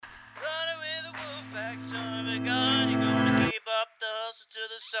back, son of a gun. You're gonna keep up the hustle to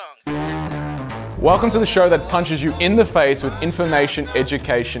the song. Welcome to the show that punches you in the face with information,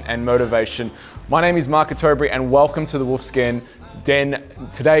 education, and motivation. My name is Mark Atterbury, and welcome to the Wolfskin Den.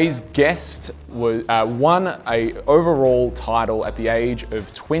 Today's guest won an overall title at the age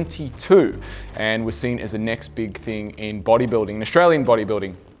of 22, and was seen as the next big thing in bodybuilding, in Australian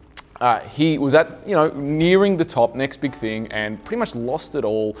bodybuilding. He was at, nearing the top, next big thing, and pretty much lost it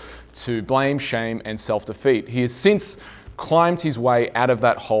all to blame, shame, and self-defeat. He has since climbed his way out of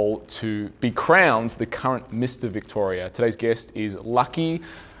that hole to be crowned the current Mr. Victoria. Today's guest is Lucky.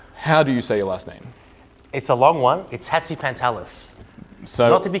 How do you say your last name? It's a long one. It's Hatzipantelis. So,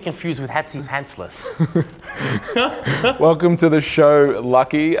 not to be confused with Hatzi Pantsless. welcome to the show,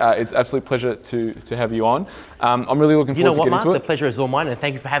 Lucky. It's an absolute pleasure to have you on. I'm really looking forward to getting Mark? into it. The pleasure is all mine, and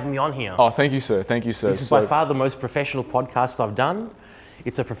thank you for having me on here. Oh, thank you, sir. Thank you, sir. This is by far the most professional podcast I've done.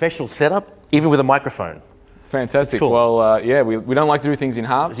 It's a professional setup, even with a microphone. Fantastic. Cool. Well, we don't like to do things in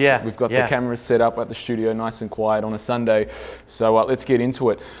halves. Yeah, We've got the cameras set up at the studio nice and quiet on a Sunday. So let's get into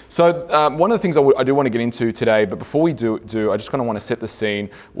it. So one of the things I do want to get into today, but before we do, I just kind of want to set the scene.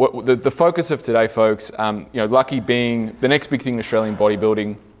 The focus of today, folks, Lucky being the next big thing in Australian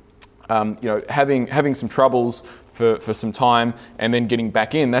bodybuilding, having some troubles for some time and then getting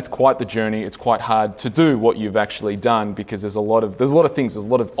back in, that's quite the journey. It's quite hard to do what you've actually done because there's a lot of things, there's a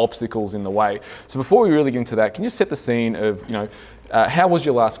lot of obstacles in the way. So before we really get into that, can you set the scene of, how was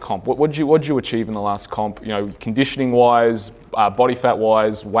your last comp? What did you achieve in the last comp? Conditioning wise, body fat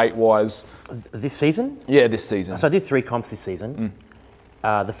wise, weight wise. This season? Yeah, this season. So I did 3 comps this season.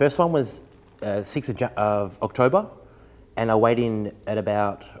 The first one was 6th of October, and I weighed in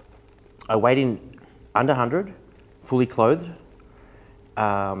under 100. Fully clothed.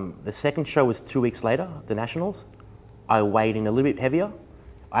 The second show was 2 weeks later, the Nationals. I weighed in a little bit heavier.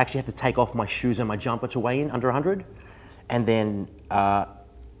 I actually had to take off my shoes and my jumper to weigh in under 100. And then I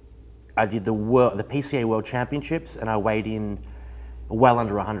did the PCA World Championships, and I weighed in well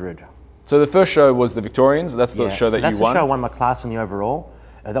under 100. So the first show was the Victorians. That's the show that you won. That's the show I won my class in the overall.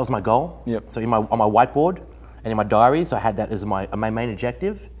 That was my goal. Yep. So on my whiteboard and in my diaries, I had that as my main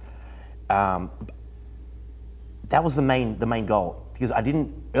objective. That was the main goal, because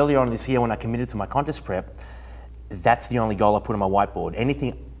earlier on this year when I committed to my contest prep, that's the only goal I put on my whiteboard.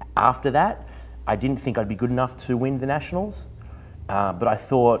 Anything after that, I didn't think I'd be good enough to win the Nationals, but I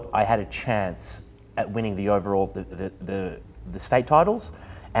thought I had a chance at winning the overall, the state titles,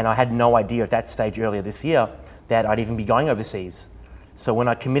 and I had no idea at that stage earlier this year that I'd even be going overseas. So when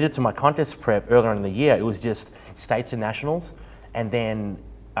I committed to my contest prep earlier in the year, it was just states and nationals, and then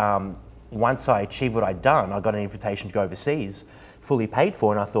once I achieved what I'd done, I got an invitation to go overseas, fully paid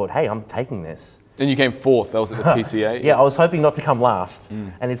for, and I thought, hey, I'm taking this. And you came 4th. That was at the PCA. Yeah, I was hoping not to come last.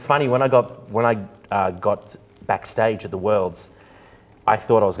 And it's funny, when I got backstage at the Worlds, I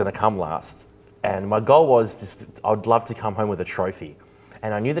thought I was going to come last, and my goal was I'd love to come home with a trophy.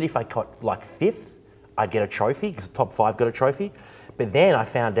 And I knew that if I got like 5th, I'd get a trophy, because the top 5 got a trophy. But then I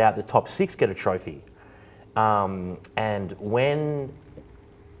found out the top 6 get a trophy. And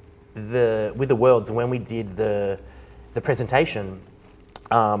with the Worlds, when we did the presentation,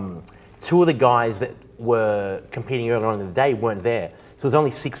 2 of the guys that were competing earlier on in the day weren't there. So there's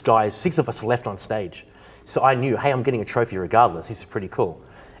only 6 of us left on stage. So I knew, hey, I'm getting a trophy regardless. This is pretty cool.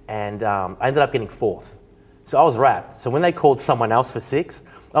 And I ended up getting 4th. So I was wrapped. So when they called someone else for 6th,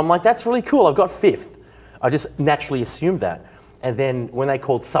 I'm like, that's really cool, I've got 5th. I just naturally assumed that. And then when they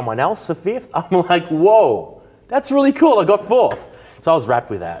called someone else for 5th, I'm like, whoa, that's really cool, I got 4th. So I was wrapped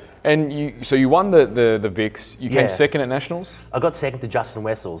with that. And you won the Vics. You came 2nd at Nationals? I got 2nd to Justin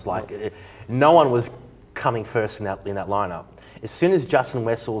Wessels. No one was coming first in that lineup. As soon as Justin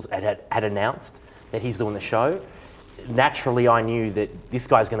Wessels had announced that he's doing the show, naturally I knew that this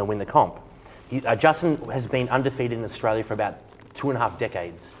guy's going to win the comp. Justin has been undefeated in Australia for about 2.5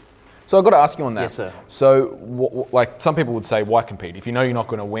 decades. So I've got to ask you on that. Yes, sir. So, some people would say, why compete? If you know you're not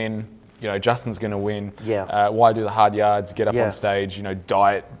going to win, Justin's going to win. Yeah. Why do the hard yards, get up on stage,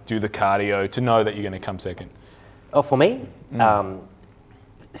 diet, do the cardio to know that you're going to come 2nd? Oh, for me,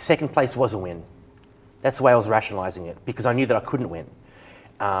 2nd place was a win. That's the way I was rationalising it, because I knew that I couldn't win.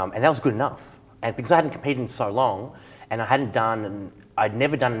 And that was good enough. And because I hadn't competed in so long, and I'd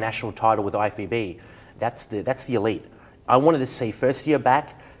never done a national title with IFBB, that's the elite. I wanted to see first year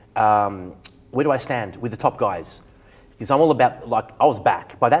back, where do I stand with the top guys? Because I'm all about, I was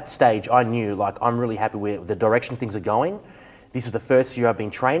back. By that stage, I knew, I'm really happy with the direction things are going. This is the first year I've been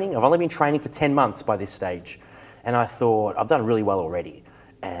training. I've only been training for 10 months by this stage. And I thought, I've done really well already.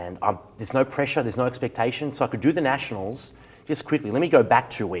 And there's no pressure, there's no expectation. So I could do the Nationals just quickly. Let me go back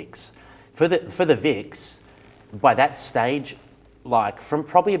 2 weeks. For the VIX, by that stage, like from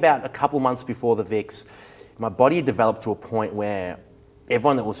probably about a couple months before the VIX, my body had developed to a point where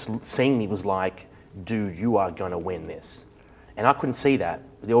everyone that was seeing me was like, dude, you are going to win this. And I couldn't see that.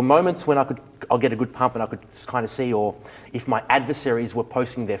 There were moments when I'll get a good pump and I could kind of see, or if my adversaries were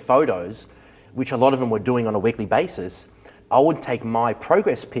posting their photos, which a lot of them were doing on a weekly basis, I would take my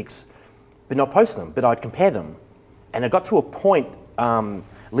progress pics, but not post them, but I'd compare them. And it got to a point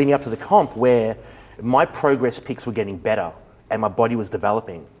leading up to the comp where my progress pics were getting better and my body was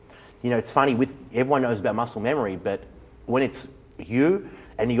developing. You know, it's funny, everyone knows about muscle memory, but when it's you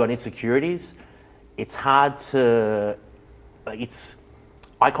and you got insecurities, it's hard to,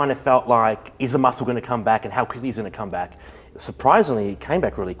 I kind of felt like, is the muscle going to come back and how quickly is it going to come back? Surprisingly, it came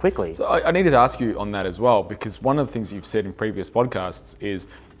back really quickly. So I needed to ask you on that as well, because one of the things you've said in previous podcasts is,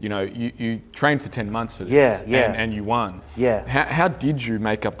 you know, you trained for 10 months for this and you won. Yeah. How did you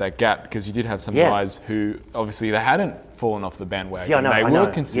make up that gap? Because you did have some guys who obviously they hadn't fallen off the bandwagon. Yeah, I know, they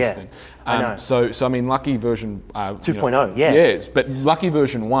were consistent. Yeah, I know. So I mean, Lucky version 2.0, Yes, but Lucky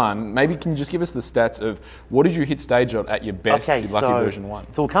version 1, maybe can you just give us the stats of what did you hit stage at your best in Lucky version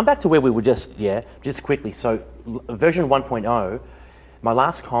 1? So we'll come back to where we were just quickly. So version 1.0, my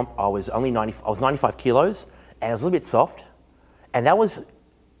last comp, I was 95 kilos and I was a little bit soft. And that was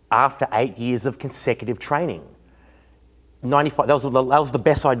after 8 years of consecutive training. 95, that was the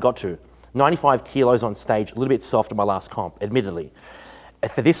best I'd got to. 95 kilos on stage, a little bit soft in my last comp, admittedly.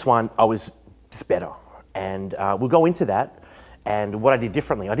 For this one, I was just better. And we'll go into that and what I did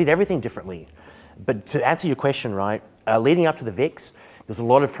differently. I did everything differently. But to answer your question, right, leading up to the VIX, there's a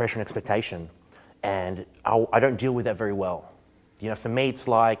lot of pressure and expectation. And I don't deal with that very well. You know, for me, it's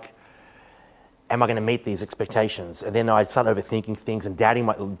like, am I going to meet these expectations? And then I start overthinking things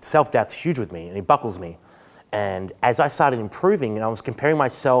and self-doubt's huge with me and it buckles me. And as I started improving and I was comparing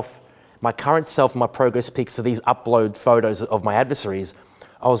myself, my current self, my progress pics to these upload photos of my adversaries,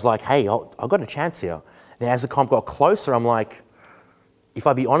 I was like, hey, I've got a chance here. Then as the comp got closer, I'm like, if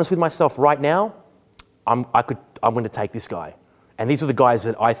I be honest with myself right now, I'm going to take this guy. And these were the guys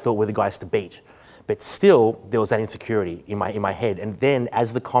that I thought were the guys to beat. But still, there was that insecurity in my head. And then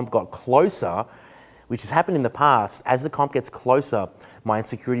as the comp got closer, which has happened in the past, as the comp gets closer, my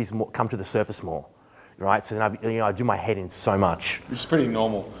insecurities come to the surface more. Right, so then I do my head in so much, which is pretty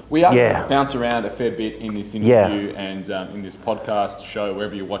normal. We are going to bounce around a fair bit in this interview and in this podcast show,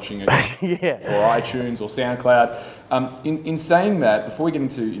 wherever you're watching it, or iTunes or SoundCloud. In saying that, before we get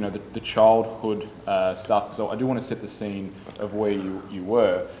into the childhood stuff, because I do want to set the scene of where you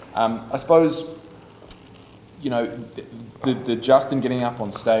were. I suppose the Justin getting up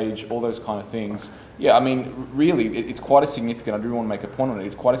on stage, all those kind of things. Yeah, I mean, really, it's quite a significant. I do want to make a point on it.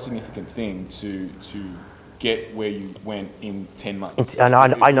 It's quite a significant thing to get where you went in 10 months. And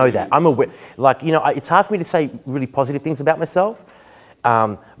I know that. I'm aware. It's hard for me to say really positive things about myself,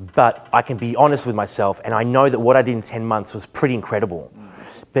 but I can be honest with myself, and I know that what I did in 10 months was pretty incredible.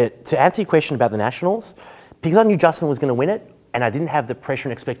 But to answer your question about the Nationals, because I knew Justin was going to win it, and I didn't have the pressure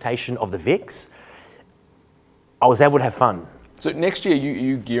and expectation of the VIX, I was able to have fun. So next year,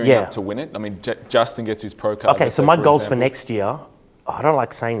 you gearing up to win it? I mean, Justin gets his pro card. Okay, so my goals for next year, I don't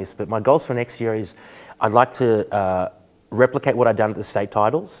like saying this, but my goals for next year is I'd like to replicate what I've done at the state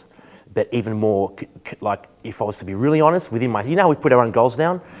titles, but even more, like if I was to be really honest, within my, how we put our own goals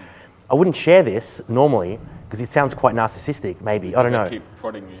down? I wouldn't share this normally because it sounds quite narcissistic, maybe. I don't know. Keep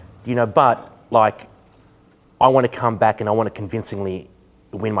prodding you. But like, I want to come back and I want to convincingly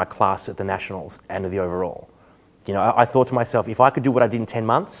win my class at the Nationals and the overall. I thought to myself, if I could do what I did in 10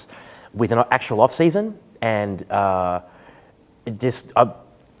 months with an actual off season, and I'm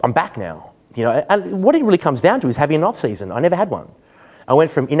back now. And what it really comes down to is having an off season. I never had one. I went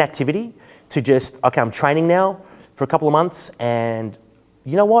from inactivity to just, okay, I'm training now for a couple of months, and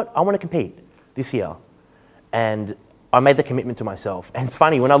you know what? I want to compete this year. And I made the commitment to myself. And it's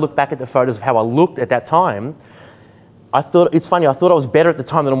funny, when I look back at the photos of how I looked at that time, I thought I was better at the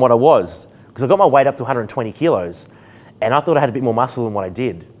time than what I was. Because I got my weight up to 120 kilos, and I thought I had a bit more muscle than what I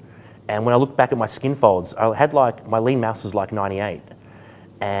did. And when I look back at my skin folds, I had my lean mass was like 98,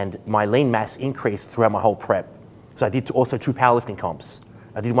 and my lean mass increased throughout my whole prep. So I did also 2 powerlifting comps.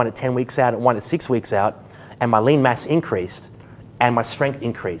 I did one at 10 weeks out and one at 6 weeks out, and my lean mass increased, and my strength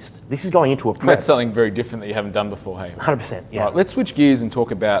increased. This is going into a prep. That's something very different that you haven't done before, hey? 100%, yeah. Right, let's switch gears and talk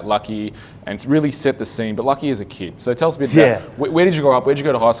about Lucky and really set the scene. But Lucky as a kid. So tell us a bit about where did you grow up? Where did you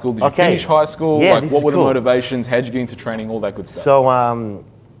go to high school? Did you finish high school? Yeah, what were the motivations? How did you get into training? All that good stuff. So,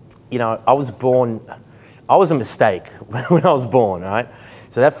 I was a mistake when I was born, right?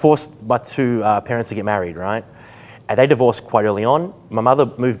 So that forced my 2 parents to get married, right? And they divorced quite early on. My mother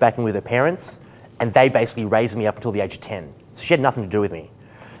moved back in with her parents, and they basically raised me up until the age of 10. So she had nothing to do with me.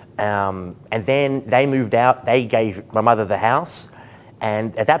 And then they moved out. They gave my mother the house.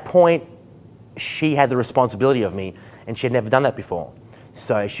 And at that point, she had the responsibility of me, and she had never done that before.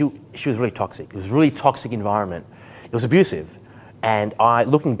 So she was really toxic. It was a really toxic environment. It was abusive. And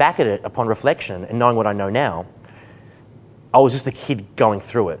looking back at it upon reflection and knowing what I know now, I was just a kid going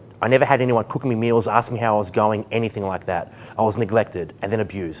through it. I never had anyone cooking me meals, asking me how I was going, anything like that. I was neglected and then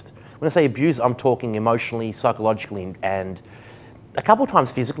abused. When I say abused, I'm talking emotionally, psychologically, and a couple of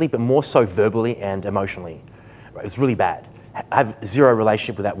times physically, but more so verbally and emotionally. It was really bad. I have zero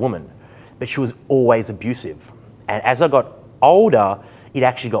relationship with that woman, but she was always abusive. And as I got older, it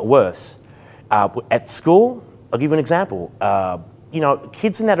actually got worse. At school, I'll give you an example.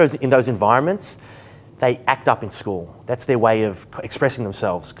 Kids in those environments, they act up in school. That's their way of expressing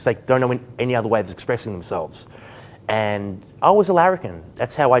themselves because they don't know any other way of expressing themselves. And I was a larrikin.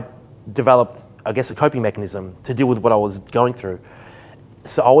 That's how I developed, I guess, a coping mechanism to deal with what I was going through.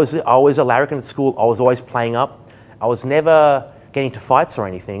 So I was a larrikin at school. I was always playing up. I was never getting into fights or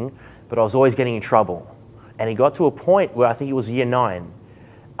anything, but I was always getting in trouble. And it got to a point where I think it was year 9.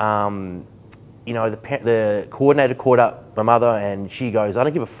 The coordinator called up my mother and she goes, "I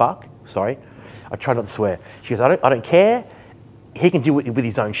don't give a fuck." Sorry, I try not to swear. She goes, I don't care. He can deal with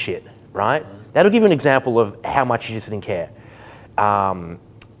his own shit, right? That'll give you an example of how much she just didn't care. When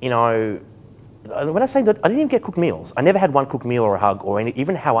I say that, I didn't even get cooked meals. I never had one cooked meal or a hug or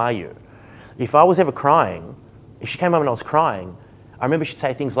even "how are you?" If I was ever crying, if she came home and I was crying, I remember she'd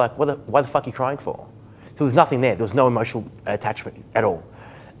say things like, "Why the fuck are you crying for?" So there's nothing there. There was no emotional attachment at all.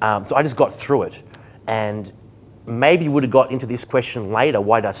 So I just got through it. And maybe would have got into this question later,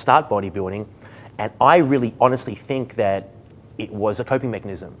 why did I start bodybuilding? And I really honestly think that it was a coping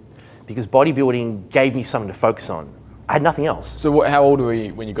mechanism because bodybuilding gave me something to focus on. I had nothing else. So how old were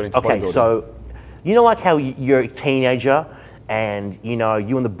you when you got into bodybuilding? Okay, so like how you're a teenager and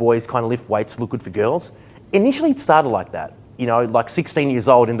you and the boys kind of lift weights, look good for girls? Initially it started like that. Like 16 years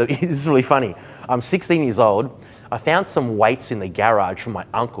old, this is really funny. I'm 16 years old. I found some weights in the garage from my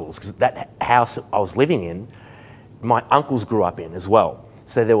uncles because that house I was living in, my uncles grew up in as well.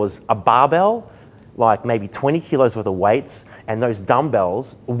 So there was a barbell, like maybe 20 kilos worth of weights, and those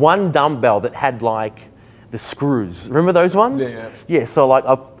dumbbells, one dumbbell that had like the screws. Remember those ones? Yeah, so like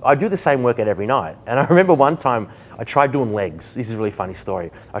I do the same workout every night. And I remember one time I tried doing legs. This is a really funny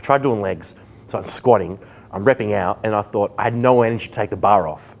story. I tried doing legs, so I'm squatting, I'm repping out, and I thought I had no energy to take the bar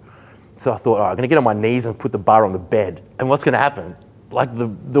off. So I thought, all right, I'm going to get on my knees and put the bar on the bed. And what's going to happen? Like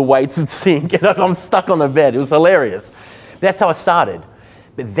the weights would sink and I'm stuck on the bed. It was hilarious. That's how I started.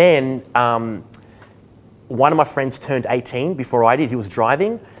 But then one of my friends turned 18 before I did. He was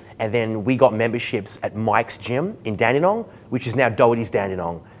driving. And then we got memberships at Mike's Gym in Dandenong, which is now Doherty's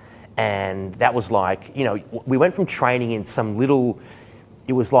Dandenong. And that was like, we went from training in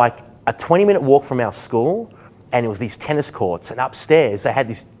it was like a 20-minute walk from our school. And it was these tennis courts. And upstairs, they had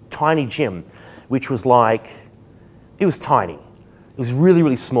this tiny gym, which was like, it was tiny. It was really,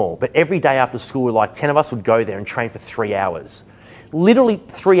 really small. But every day after school, like 10 of us would go there and train for 3 hours. Literally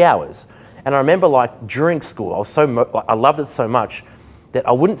 3 hours. And I remember like during school, I loved it so much that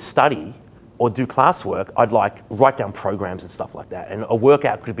I wouldn't study or do classwork. I'd like write down programs and stuff like that. And a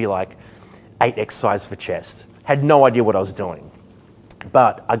workout could be like 8 exercises for chest. Had no idea what I was doing.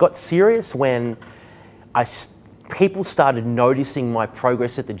 But I got serious when people started noticing my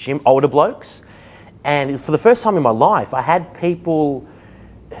progress at the gym, older blokes. And for the first time in my life, I had people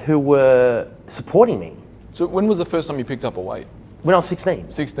who were supporting me. So when was the first time you picked up a weight? When I was 16.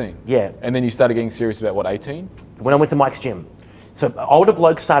 16? Yeah. And then you started getting serious about, 18? When I went to Mike's Gym. So older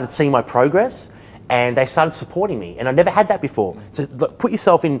blokes started seeing my progress and they started supporting me. And I never had that before. So look, put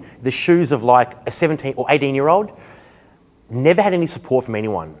yourself in the shoes of like a 17 or 18-year-old. Never had any support from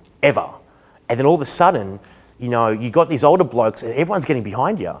anyone, ever. And then all of a sudden, you got these older blokes and everyone's getting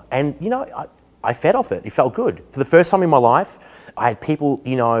behind you. And, I fed off it. It felt good. For the first time in my life, I had people,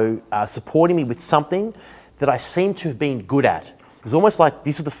 supporting me with something that I seemed to have been good at. It was almost like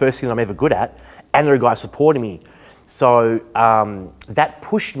this is the first thing that I'm ever good at, and there are guys supporting me. So that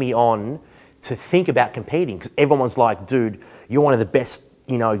pushed me on to think about competing because everyone was like, dude, you're one of the best,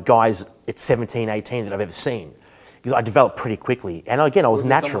 guys at 17, 18 that I've ever seen. Because I developed pretty quickly. And again, I was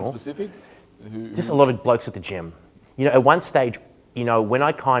natural. Someone specific? Just a lot of blokes at the gym. At one stage, when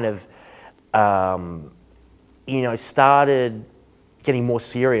I kind of, started getting more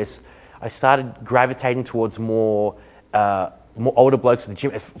serious, I started gravitating towards more older blokes at the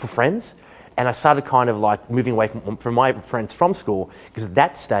gym for friends. And I started kind of like moving away from my friends from school because at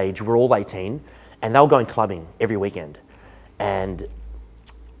that stage we're all 18 and they were going clubbing every weekend, and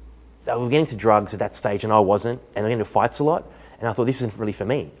they were getting to drugs at that stage, and I wasn't, and they were getting into fights a lot, and I thought, this isn't really for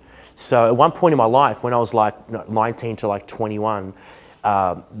me. So at one point in my life, when I was like 19 to like 21,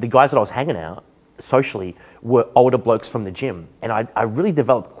 the guys that I was hanging out socially were older blokes from the gym, and I really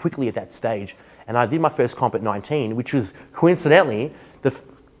developed quickly at that stage. And I did my first comp at 19, which was coincidentally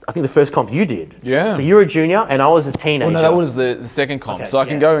I think the first comp you did. Yeah. So you were a junior and I was a teenager. Well, no, that was the second comp. Okay, so I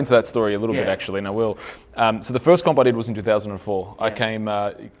can go into that story a little bit Yeah. actually, and I will. So the first comp I did was in 2004. I came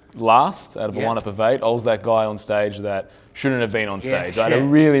last out of a lineup of 8. I was that guy on stage that shouldn't have been on stage. I had a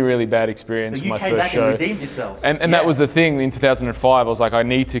really, really bad experience But with you my came first back show. and redeemed yourself. And that was the thing in 2005. I was like, I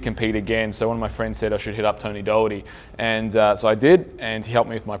need to compete again. So one of my friends said I should hit up Tony Doherty. And so I did, and he helped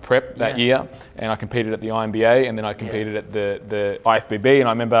me with my prep that year. And I competed at the INBA, and then I competed at the IFBB. And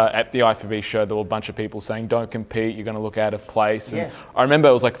I remember at the IFBB show, there were a bunch of people saying, don't compete, you're going to look out of place. And I remember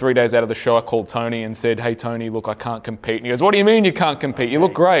it was like 3 days out of the show, I called Tony and said, hey, Tony, look, I can't compete. And he goes, what do you mean you can't compete? You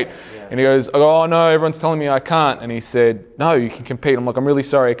look great. And he goes, oh, no, everyone's telling me I can't. And he said, no, you can compete. I'm like, I'm really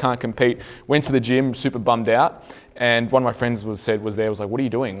sorry, I can't compete. Went to the gym, super bummed out. And one of my friends was like, what are you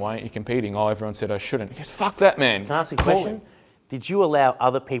doing? Why aren't you competing? Oh, everyone said I shouldn't. He goes, fuck that, man. Can I ask you a question? Did you allow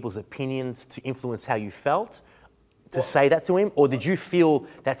other people's opinions to influence how you felt? To say that to him, or did you feel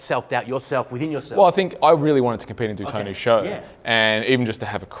that self-doubt yourself within yourself? Well, I think I really wanted to compete and do Tony's show, Yeah. and even just to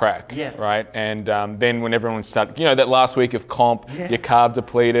have a crack, Yeah. right? And then when everyone started, that last week of comp, your carb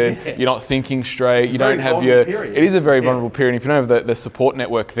depleted, you're not thinking straight, you don't have your. Period. It is a very vulnerable period. If you don't have the support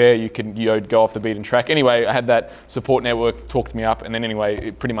network there, you can go off the beaten track. Anyway, I had that support network talked me up, and then anyway,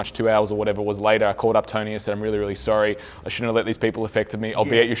 pretty much 2 hours or whatever was later, I called up Tony and said, I'm really, really sorry. I shouldn't have let these people affect me. I'll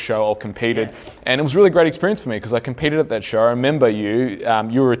be at your show. I'll competed, and it was a really great experience for me because I competed at that show. I remember you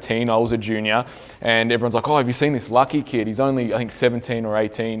were a teen, I was a junior, and everyone's like, oh, have you seen this lucky kid? He's only, I think, 17 or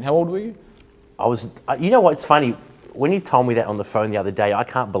 18. How old were you? I was, you know what, it's funny, when you told me that on the phone the other day, I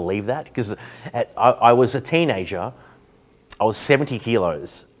can't believe that, because I was a teenager, I was 70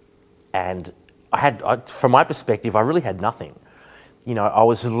 kilos, and from my perspective, I really had nothing. I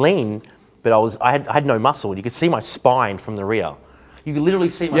was lean, but I had no muscle. You could see my spine from the rear. You could literally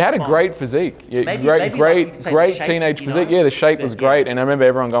see my You had spine. a great physique. Maybe Great the shape, teenage physique. Yeah, the shape was great. And I remember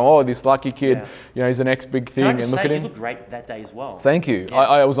everyone going, oh, this lucky kid, he's the next big thing. Can I And just look say, at you him. looked great that day as well. Thank you.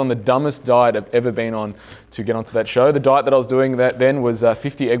 I was on the dumbest diet I've ever been on to get onto that show. The diet that I was doing then was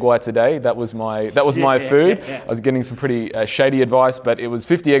 50 egg whites a day. That was my food. I was getting some pretty shady advice, but it was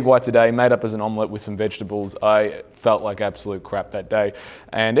 50 egg whites a day, made up as an omelette with some vegetables. I felt like absolute crap that day.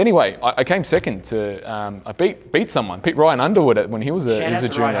 And anyway, I came second to, I beat someone, beat Ryan Underwood when he was a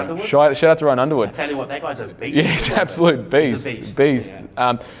junior. Shout out to Ryan Underwood. I tell you what, that guy's a beast. Yeah, he's an absolute beast. He's a beast.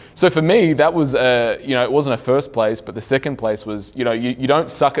 So for me, that was, it wasn't a first place, but the second place was, you don't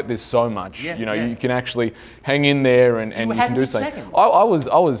suck at this so much. You can actually hang in there and you can do something. I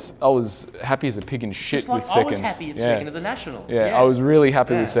was happy as a pig in shit with second. I was happy at second at the Nationals. Yeah, I was really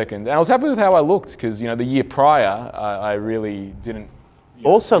happy with second. And I was happy with how I looked because, the year prior, I really didn't.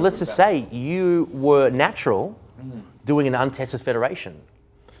 Also, let's just say you were natural doing an untested federation.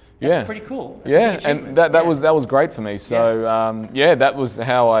 That's pretty cool. That's and that was great for me. So that was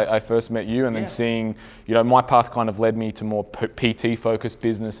how I first met you, and then seeing, my path kind of led me to more PT focused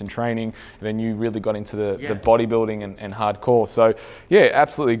business and training. And then you really got into the bodybuilding and hardcore. So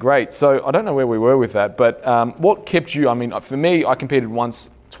absolutely great. So I don't know where we were with that, but what kept you? I mean, for me, I competed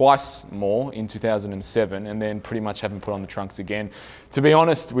twice more in 2007, and then pretty much haven't put on the trunks again. To be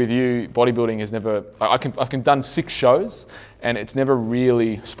honest with you, bodybuilding has never. I've done 6 shows, and it's never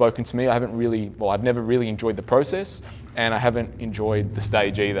really spoken to me. I've never really enjoyed the process, and I haven't enjoyed the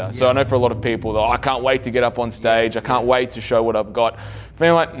stage either. So I know for a lot of people, I can't wait to get up on stage. I can't wait to show what I've got. For me,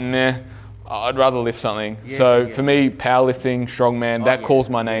 I'm like, nah. I'd rather lift something. For me, powerlifting, strongman, that calls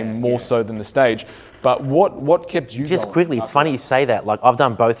my name more so than the stage. But what kept you Just going? quickly, it's funny you say that. Like, I've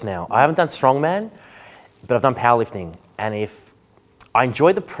done both now. I haven't done strongman, but I've done powerlifting. And if I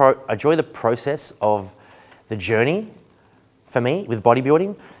enjoy the process of the journey for me with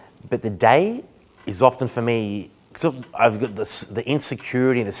bodybuilding, but the day is often for me, because I've got the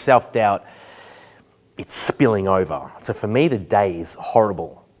insecurity and the self-doubt, it's spilling over. So for me, the day is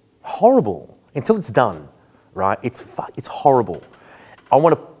horrible until it's done, right? It's horrible. I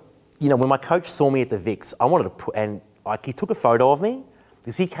want to. When my coach saw me at the VIX, I wanted to put, and he took a photo of me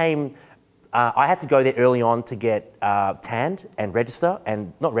because he came. I had to go there early on to get tanned and register,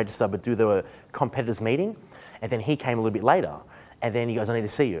 and not register, but do the competitors meeting. And then he came a little bit later, and then he goes, "I need to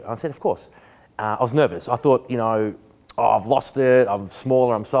see you." And I said, "Of course." I was nervous. I thought, I've lost it. I'm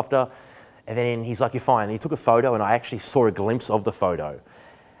smaller. I'm softer. And then he's like, "You're fine." And he took a photo, and I actually saw a glimpse of the photo.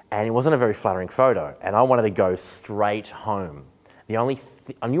 And it wasn't a very flattering photo. And I wanted to go straight home.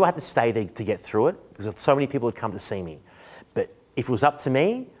 I knew I had to stay there to get through it because so many people had come to see me. But if it was up to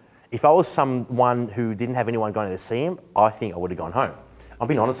me, if I was someone who didn't have anyone going to see him, I think I would have gone home. I'll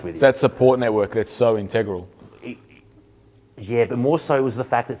be honest with you. It's that support network that's so integral. Yeah, but more so it was the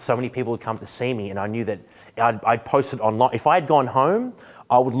fact that so many people had come to see me, and I knew that I'd posted online. If I had gone home,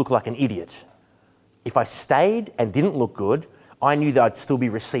 I would look like an idiot. If I stayed and didn't look good, I knew that I'd still be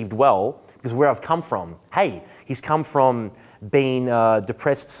received well because where I've come from. Hey, he's come from being a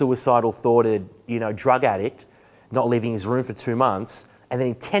depressed, suicidal, thoughted, drug addict, not leaving his room for 2 months, and then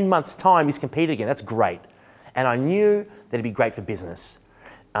in 10 months' time he's competed again. That's great, and I knew that it'd be great for business.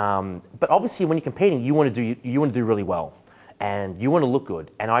 But obviously, when you're competing, you want to do really well, and you want to look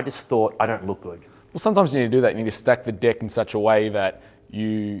good. And I just thought I don't look good. Well, sometimes you need to do that. You need to stack the deck in such a way that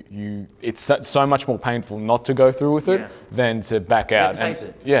it's so much more painful not to go through with it than to back out. Face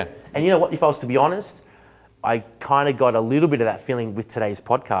it. Yeah. And you know what? If I was to be honest, I kind of got a little bit of that feeling with today's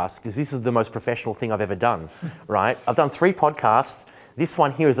podcast because this is the most professional thing I've ever done, right? I've done 3 podcasts. This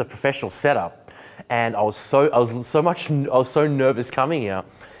one here is a professional setup, and I was so nervous coming here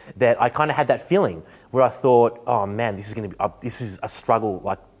that I kind of had that feeling where I thought, oh man, this is a struggle,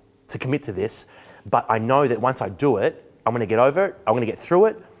 like to commit to this. But I know that once I do it, I'm going to get over it. I'm going to get through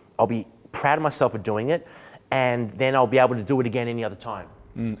it. I'll be proud of myself for doing it, and then I'll be able to do it again any other time.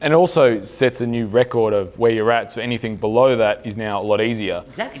 And it also sets a new record of where you're at. So anything below that is now a lot easier.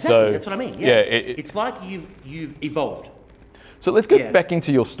 Exactly. So, That's what I mean. Yeah. It's like you've evolved. So let's get back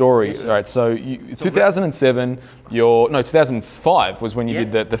into your story. Yes, all right. So 2005 was when you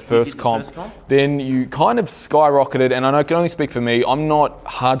did the first comp. Then you kind of skyrocketed, and I know I can only speak for me. I'm not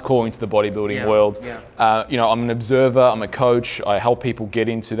hardcore into the bodybuilding world. I'm an observer. I'm a coach. I help people get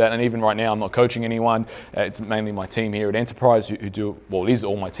into that, and even right now, I'm not coaching anyone. It's mainly my team here at Enterprise who do. Well, it is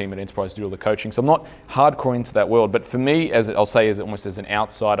all my team at Enterprise who do all the coaching. So I'm not hardcore into that world. But for me, almost as an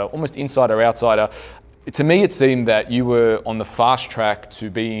outsider, almost insider outsider. To me, it seemed that you were on the fast track to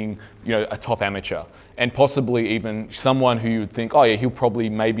being, a top amateur, and possibly even someone who you would think, oh yeah, he'll probably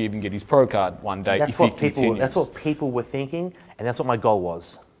maybe even get his pro card one day if he continues. That's what people were thinking, and that's what my goal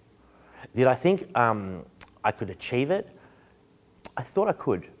was. Did I think I could achieve it? I thought I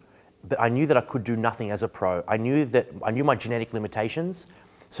could, but I knew that I could do nothing as a pro. I knew my genetic limitations.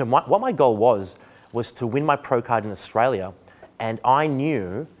 So what my goal was to win my pro card in Australia, and I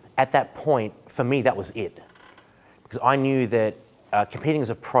knew. At that point, for me, that was it. Because I knew that competing as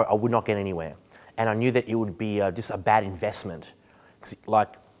a pro, I would not get anywhere. And I knew that it would be just a bad investment.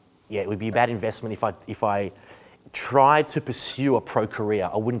 It would be a bad investment if I tried to pursue a pro career,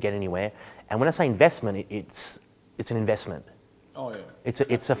 I wouldn't get anywhere. And when I say investment, it's an investment. Oh, yeah.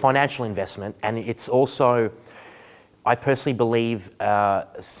 It's a financial investment. And it's also, I personally believe,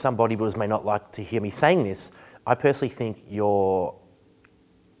 some bodybuilders may not like to hear me saying this, I personally think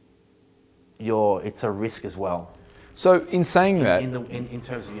it's a risk as well. So in saying that, in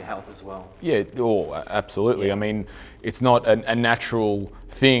terms of your health as well. Yeah, absolutely. Yeah. I mean, it's not a natural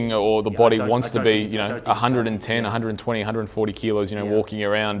thing, or the body wants to be, 110, 120, 140 kilos, walking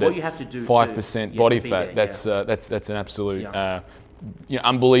around what at you have to do 5% body fat. That's an absolute,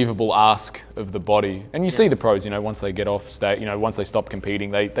 unbelievable ask of the body. And you see the pros, once they get off stage, once they stop competing,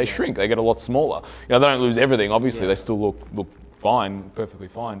 they shrink. They get a lot smaller. They don't lose everything. Obviously, they still look fine, perfectly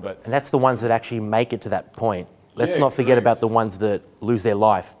fine, but... And that's the ones that actually make it to that point. Let's not forget about the ones that lose their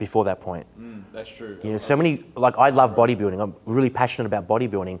life before that point. That's true. So many, I love bodybuilding. I'm really passionate about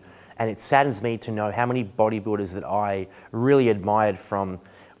bodybuilding, and it saddens me to know how many bodybuilders that I really admired from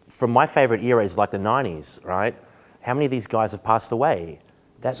my favorite eras, like the 90s, right? How many of these guys have passed away?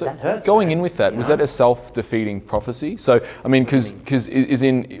 That hurts. Going in with that, was that a self-defeating prophecy? So, I mean, because I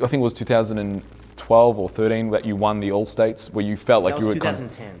think it was 2012 or 13 that you won the All States, where you felt like you were...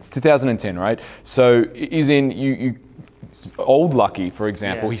 2010. It's 2010, right? So, you old Lucky, for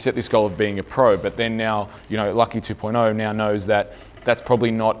example, he set this goal of being a pro, but then now, Lucky 2.0 now knows that that's probably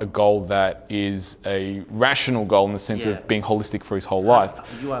not a goal that is a rational goal in the sense of being holistic for his whole life.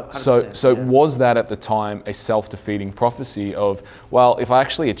 So was that at the time a self-defeating prophecy of, well, if I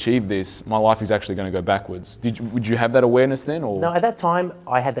actually achieve this, my life is actually going to go backwards? Would you have that awareness then? Or? No, at that time,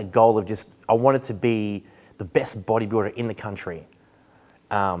 I had that goal of I wanted to be the best bodybuilder in the country.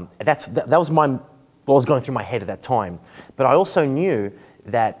 That was what was going through my head at that time. But I also knew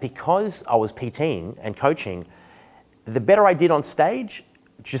that because I was PTing and coaching, the better I did on stage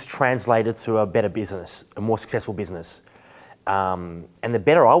just translated to a better business, a more successful business. And the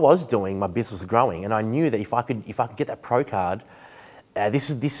better I was doing, my business was growing. And I knew that if I could get that pro card, this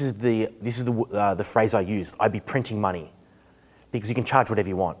is the phrase I used. I'd be printing money. because you can charge whatever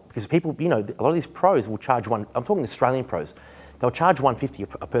you want. Because people, a lot of these pros will charge I'm talking Australian pros, they'll charge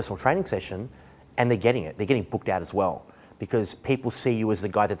 $150 a personal training session, and they're getting it. They're getting booked out as well, because people see you as the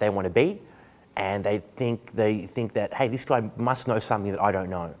guy that they want to beat, and they think that, hey, this guy must know something that I don't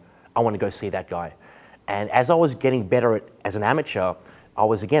know. I want to go see that guy. And as I was getting better as an amateur, I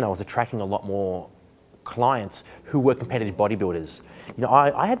was attracting a lot more clients who were competitive bodybuilders.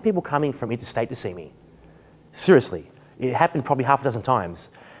 I had people coming from interstate to see me. Seriously. It happened probably half a dozen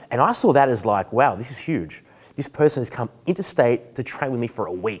times. And I saw that as like, wow, this is huge. This person has come interstate to train with me for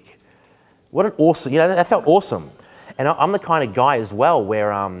a week. What an awesome, that felt awesome. And I'm the kind of guy as well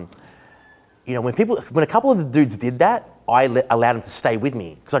where, when a couple of the dudes did that, I allowed them to stay with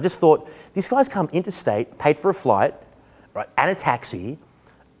me. Because I just thought, these guys come interstate, paid for a flight, right, and a taxi,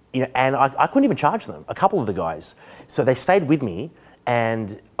 and I couldn't even charge them, a couple of the guys. So they stayed with me,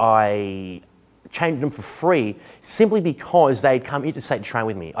 and I trained them for free simply because they'd come interstate to train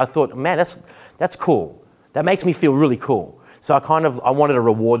with me. I thought, man, that's cool. That makes me feel really cool. So I wanted to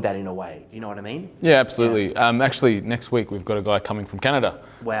reward that in a way. You know what I mean? Yeah, absolutely. Yeah. Actually, next week we've got a guy coming from Canada.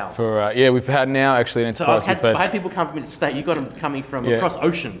 Wow. We've had now actually an enterprise. So I had people come from interstate. You got them coming from across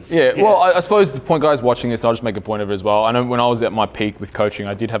oceans. Yeah. Well, I suppose the point, guys watching this, I'll just make a point of it as well. I know when I was at my peak with coaching,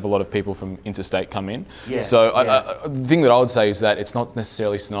 I did have a lot of people from interstate come in. Yeah. So the thing that I would say is that it's not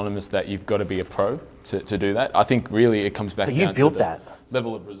necessarily synonymous that you've got to be a pro to do that. I think really it comes back down to you've built that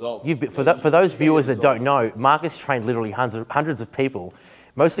level of results. For those viewers that don't know, Marcus trained literally hundreds of people,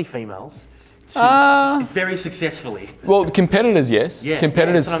 mostly females, very successfully. Well, the competitors, yes. Yeah,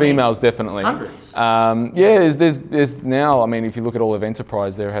 competitors, females, definitely. Hundreds. There's now, I mean, if you look at all of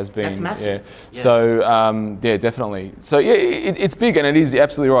Enterprise, there has been. That's massive. Yeah. So, definitely. So, it's big, and it is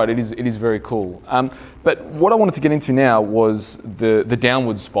absolutely right. It is very cool. But what I wanted to get into now was the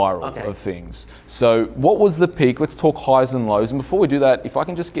downward spiral of things. So what was the peak? Let's talk highs and lows. And before we do that, if I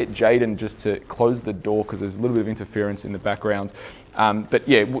can just get Jaden just to close the door, because there's a little bit of interference in the background.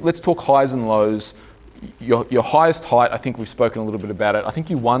 Let's talk highs and lows. Your highest height, I think we've spoken a little bit about it. I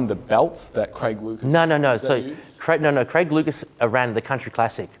think you won the belt that Craig Lucas. No. So Craig Lucas ran the Country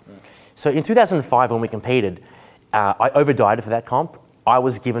Classic. So in 2005 when we competed, I over-dieted for that comp. I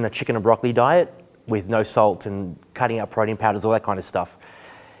was given a chicken and broccoli diet with no salt and cutting out protein powders, all that kind of stuff.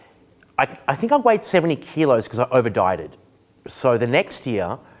 I think I weighed 70 kilos because I over-dieted. So the next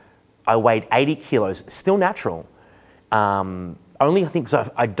year, I weighed 80 kilos, still natural. Only I think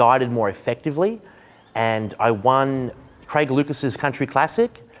because I dieted more effectively, and I won Craig Lucas's Country Classic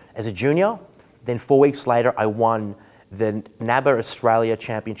as a junior. Then 4 weeks later, I won the NABBA Australia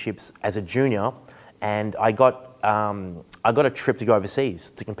Championships as a junior, and I got a trip to go overseas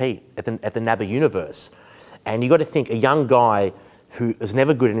to compete at the NABBA Universe. And you got to think, a young guy who was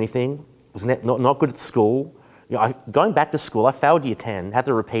never good at anything, was not good at school. Going back to school, I failed year 10, had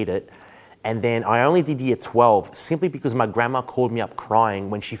to repeat it. And then I only did year 12 simply because my grandma called me up crying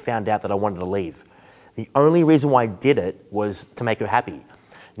when she found out that I wanted to leave. The only reason why I did it was to make her happy.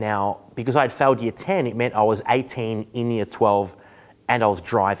 Now, because I had failed year 10, it meant I was 18 in year 12 and I was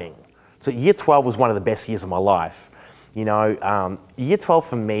driving. So year 12 was one of the best years of my life. Year 12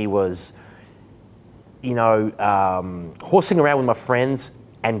 for me was, horsing around with my friends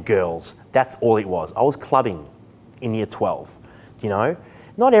and girls. That's all it was. I was clubbing in year 12,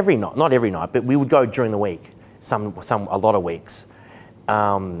 Not every night, but we would go during the week, a lot of weeks.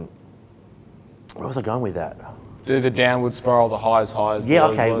 Where was I going with that? The downward spiral, the highs. Yeah,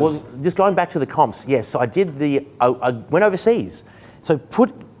 okay. Well, just going back to the comps. Yes, so I went overseas. So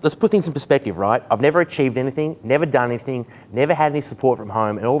let's put things in perspective, right? I've never achieved anything, never done anything, never had any support from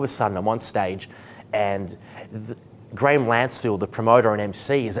home, and all of a sudden I'm on stage, and Graham Lansfield, the promoter and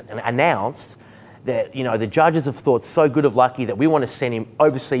MC, has announced that the judges have thought so good of Lucky that we want to send him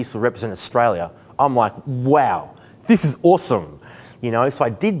overseas to represent Australia. I'm like, wow, this is awesome, So I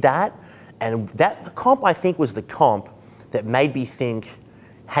did that, and that comp I think was the comp that made me think,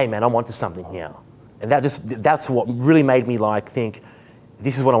 hey man, I'm onto something here, and that's what really made me think,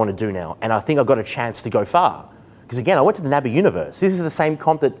 this is what I want to do now, and I think I got a chance to go far, because again, I went to the NABBA Universe. This is the same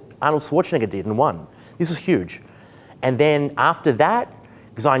comp that Arnold Schwarzenegger did and won. This is huge, and then after that.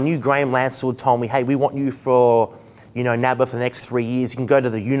 Because I knew Graham Lansfield told me, hey, we want you for, NABBA for the next 3 years. You can go to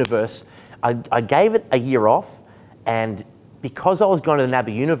the Universe. I gave it a year off, and because I was going to the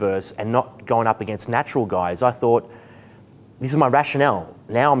NABBA Universe and not going up against natural guys, I thought, this is my rationale.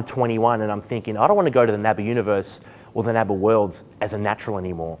 Now I'm 21 and I'm thinking, I don't want to go to the NABBA Universe or the NABBA Worlds as a natural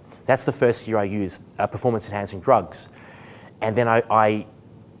anymore. That's the first year I used performance-enhancing drugs. And then I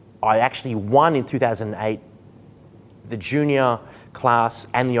actually won in 2008 the junior class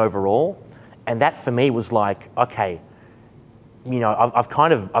and the overall, and that for me was like, okay,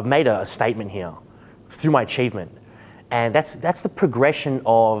 I've made a statement here through my achievement, and that's the progression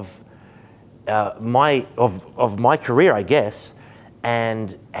of my career, I guess,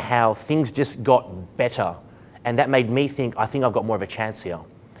 and how things just got better, and that made me think I think I've got more of a chance here,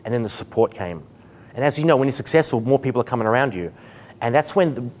 and then the support came, and as you know, when you're successful, more people are coming around you, and that's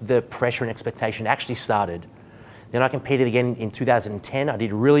when the pressure and expectation actually started. Then I competed again in 2010. I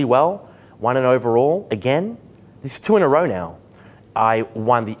did really well, won an overall again. This is 2 in a row now. I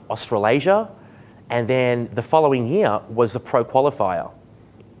won the Australasia, and then the following year was the pro qualifier.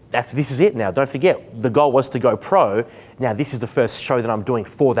 This is it now. Don't forget, the goal was to go pro. Now this is the first show that I'm doing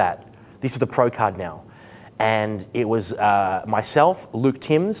for that. This is the pro card now. And it was myself, Luke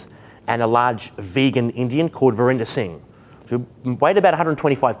Timms, and a large vegan Indian called Verinder Singh, who weighed about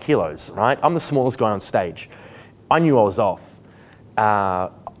 125 kilos, right? I'm the smallest guy on stage. I knew I was off.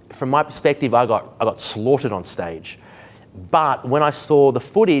 From my perspective, I got slaughtered on stage. But when I saw the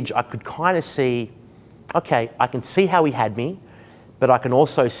footage, I could kind of see, okay, I can see how he had me, but I can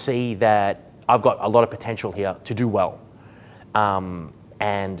also see that I've got a lot of potential here to do well.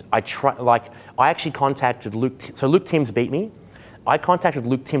 And I actually contacted Luke. So Luke Timms beat me. I contacted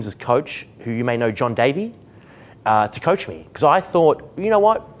Luke Timms' coach, who you may know, John Davey, to coach me. Because I thought, you know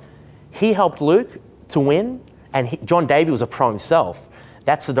what? He helped Luke to win, and John Davey was a pro himself.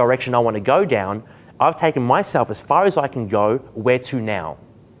 That's the direction I want to go down. I've taken myself as far as I can go. Where to now?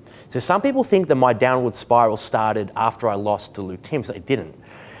 So some people think that my downward spiral started after I lost to Luke Timms. It didn't.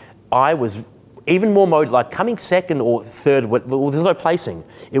 I was even more motivated, like coming second or third. Well, there's no placing.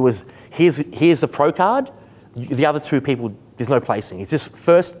 It was here's the pro card. The other 2 people, there's no placing. It's just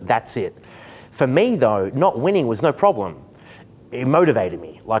first. That's it. For me though, not winning was no problem. It motivated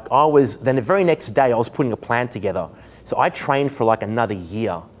me. Then the very next day I was putting a plan together. So I trained for like another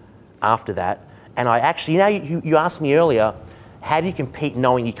year after that. And I actually, you asked me earlier, how do you compete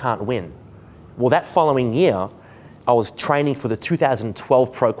knowing you can't win? Well, that following year, I was training for the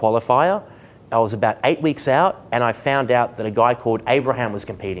 2012 pro qualifier. I was about 8 weeks out, and I found out that a guy called Abraham was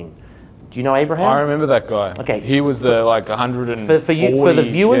competing. Do you know Abraham? I remember that guy. Okay. He was the 140. For the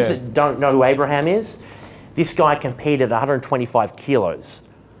viewers that don't know who Abraham is, this guy competed at 125 kilos.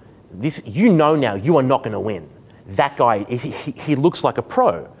 Now you are not going to win. That guy, he looks like a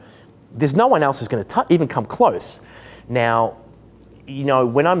pro. There's no one else who's going to even come close. Now,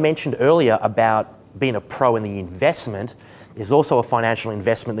 when I mentioned earlier about being a pro in the investment, there's also a financial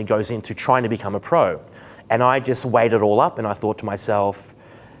investment that goes into trying to become a pro. And I just weighed it all up and I thought to myself,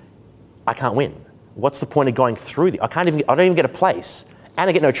 I can't win. What's the point of going through I don't even get a place and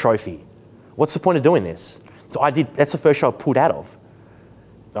I get no trophy. What's the point of doing this? So that's the first show I pulled out of,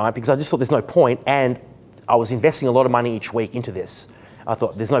 all right, because I just thought there's no point, and I was investing a lot of money each week into this. I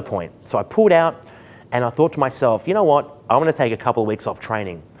thought there's no point. So I pulled out and I thought to myself, you know what? I'm going to take a couple of weeks off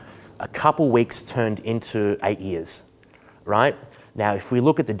training. A couple of weeks turned into 8 years, right? Now, if we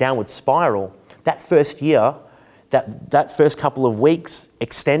look at the downward spiral, that first year, that first couple of weeks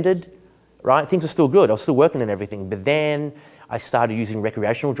extended, right? Things are still good. I was still working and everything. But then I started using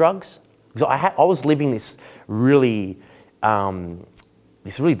recreational drugs. Because I was living this really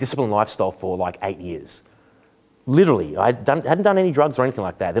disciplined lifestyle for like 8 years. Literally, I hadn't done any drugs or anything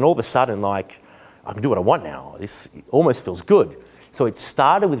like that. Then all of a sudden, I can do what I want now. This almost feels good. So it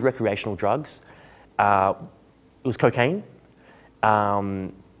started with recreational drugs. It was cocaine.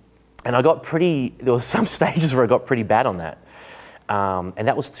 And I got there were some stages where I got pretty bad on that. And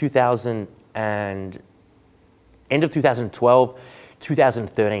that was end of 2012,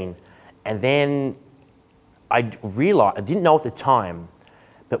 2013. And then I realized, I didn't know at the time,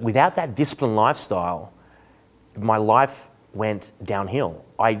 but without that disciplined lifestyle, my life went downhill.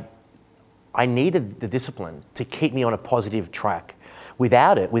 I needed the discipline to keep me on a positive track.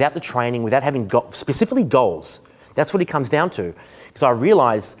 Without it, without the training, without having specifically goals, that's what it comes down to. Because I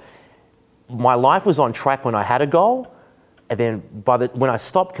realized my life was on track when I had a goal, and then when I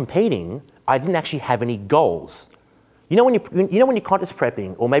stopped competing, I didn't actually have any goals. When you're contest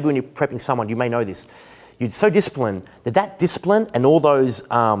prepping, or maybe when you're prepping someone, you may know this. You're so disciplined that discipline and all those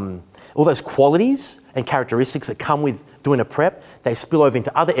qualities and characteristics that come with doing a prep, they spill over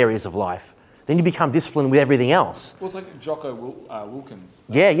into other areas of life. Then you become disciplined with everything else. Well, it's like Jocko Wilkins.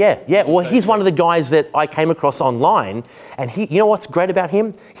 Yeah. Well, he's one of the guys that I came across online, and you know what's great about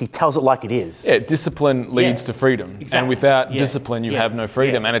him? He tells it like it is. Yeah, discipline leads to freedom. Exactly. And without discipline, you have no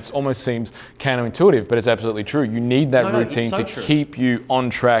freedom. And it almost seems counterintuitive, but it's absolutely true. You need that routine to keep you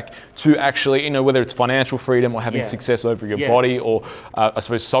on track to actually, whether it's financial freedom or having success over your body or, I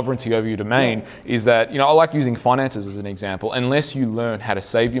suppose, sovereignty over your domain, is that, I like using finances as an example. Unless you learn how to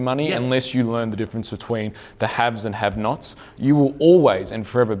save your money, unless you learn learn the difference between the haves and have-nots, you will always and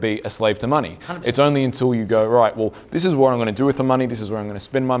forever be a slave to money. 100%. It's only until you go, right, well, this is what I'm going to do with the money, this is where I'm going to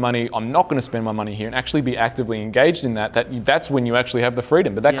spend my money, I'm not going to spend my money here, and actually be actively engaged in that's when you actually have the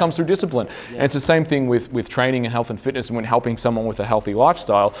freedom. But that comes through discipline. And it's the same thing with training and health and fitness, and when helping someone with a healthy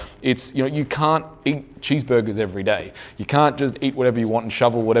lifestyle, it's, you can't eat cheeseburgers every day. You can't just eat whatever you want and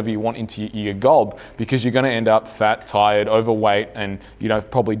shovel whatever you want into your gob, because you're going to end up fat, tired, overweight, and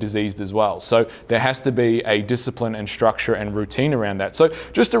probably diseased as well. So there has to be a discipline and structure and routine around that. So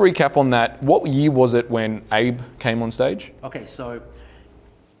just to recap on that, what year was it when Abe came on stage? Okay, so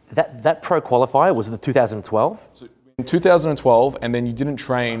that pro qualifier was the 2012. So in 2012, and then you didn't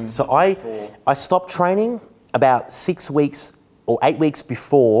train. So I stopped training about 6 weeks or 8 weeks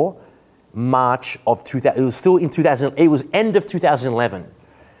before March of 2000. It was still in 2000. It was end of 2011.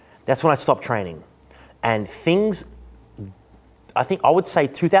 That's when I stopped training, and things. I think I would say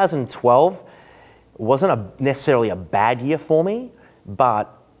 2012 wasn't necessarily a bad year for me,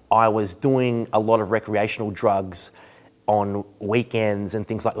 but I was doing a lot of recreational drugs on weekends and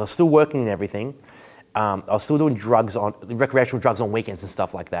things like that. I was still working and everything. I was still doing recreational drugs on weekends and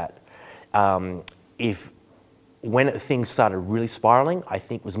stuff like that. When things started really spiraling, I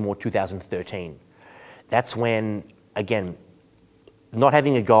think it was more 2013. That's when, again, not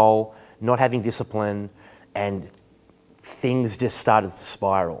having a goal, not having discipline, and things just started to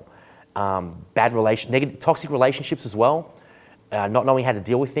spiral. Toxic relationships as well, not knowing how to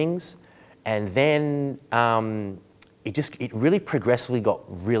deal with things. And then it really progressively got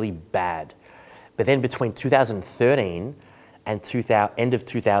really bad. But then between 2013 and end of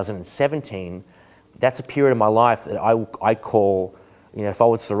 2017, that's a period of my life that I call, if I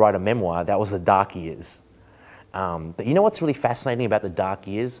was to write a memoir, that was the dark years. But you know what's really fascinating about the dark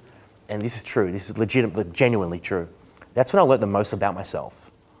years? And this is true, this is genuinely true. That's when I learned the most about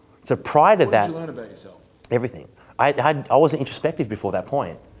myself. So prior to that... What did you learn about yourself? Everything. I wasn't introspective before that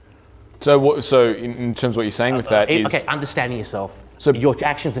point. So in terms of what you're saying with that is... Okay, understanding yourself, so your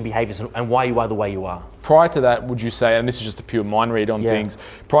actions and behaviors, and why you are the way you are. Prior to that, would you say, and this is just a pure mind read on things,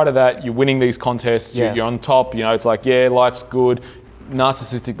 prior to that, you're winning these contests, you're on top, it's like, life's good,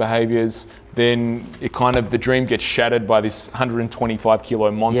 narcissistic behaviors, then the dream gets shattered by this 125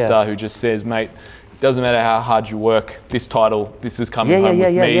 kilo monster who just says, mate, doesn't matter how hard you work, this title, this is coming home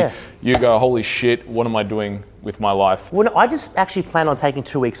with me. Yeah. You go, holy shit, what am I doing with my life? Well, no, I just actually planned on taking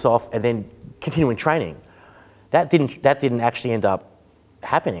 2 weeks off and then continuing training. That didn't actually end up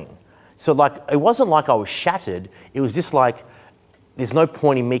happening. So it wasn't like I was shattered. It was just like, there's no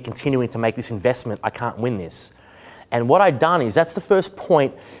point in me continuing to make this investment. I can't win this. And what I'd done is, that's the first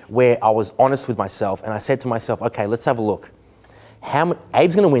point where I was honest with myself, and I said to myself, okay, let's have a look.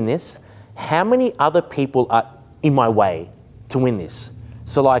 Abe's going to win this. How many other people are in my way to win this?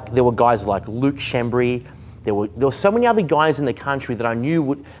 So there were guys like Luke Shembry. There were so many other guys in the country that I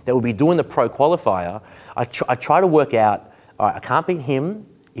knew that would be doing the pro qualifier. I try to work out, all right, I can't beat him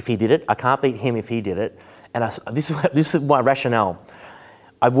if he did it. I can't beat him if he did it. And this is my rationale.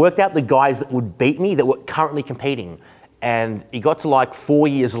 I worked out the guys that would beat me that were currently competing. And it got to 4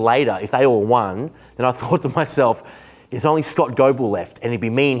 years later, if they all won, then I thought to myself, there's only Scott Goble left, and it'd be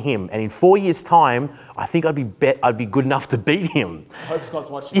me and him. And in 4 years' time, I think I'd be good enough to beat him. I hope Scott's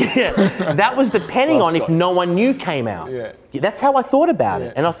watching. Yeah, that was depending on Scott. If no one new came out. Yeah. That's how I thought about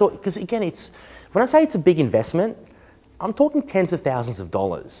it. And I thought, because again, when I say it's a big investment, I'm talking tens of thousands of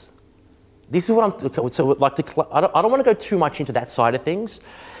dollars. This is what I don't want to go too much into that side of things,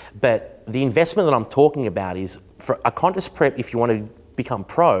 but the investment that I'm talking about is for a contest prep. If you want to become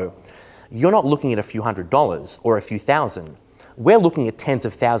pro, you're not looking at a few $100s or a few thousand. We're looking at tens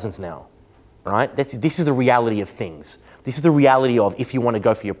of thousands now, right? This is the reality of things. This is the reality of if you want to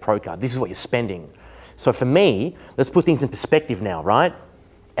go for your pro card. This is what you're spending. So for me, let's put things in perspective now, right?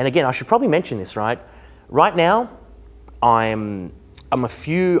 And again, I should probably mention this, right? Right now, I'm a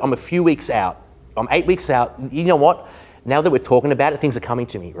few weeks out. I'm 8 weeks out. You know what? Now that we're talking about it, things are coming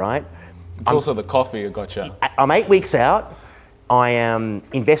to me, right? It's also the coffee that got you. I'm 8 weeks out. I am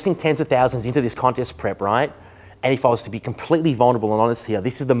investing tens of thousands into this contest prep, right? And if I was to be completely vulnerable and honest here,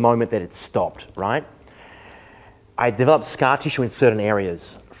 this is the moment that it stopped, right? I developed scar tissue in certain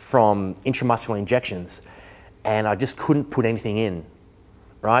areas from intramuscular injections, and I just couldn't put anything in,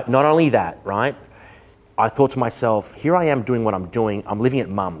 right? Not only that, right? I thought to myself, here I am doing what I'm doing. I'm living at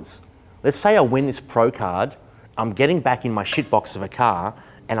mum's. Let's say I win this pro card. I'm getting back in my shitbox of a car,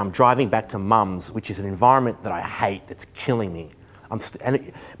 and I'm driving back to mum's, which is an environment that I hate, that's killing me.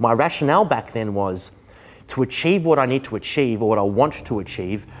 My rationale back then was, to achieve what I need to achieve or what I want to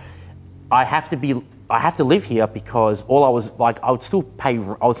achieve, I have to be I have to live here because all I was like, I would still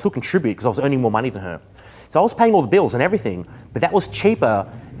contribute because I was earning more money than her. So I was paying all the bills and everything, but that was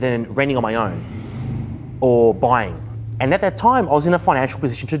cheaper than renting on my own or buying. And at that time, I was in a financial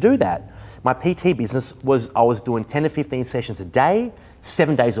position to do that. My PT business I was doing 10 to 15 sessions a day,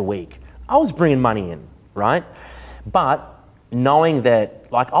 7 days a week. I was bringing money in, right? But knowing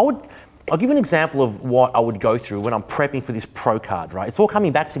that, like I'll give you an example of what I would go through when I'm prepping for this pro card, right? It's all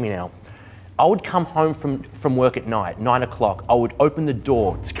coming back to me now. I would come home from work at night, 9 o'clock. I would open the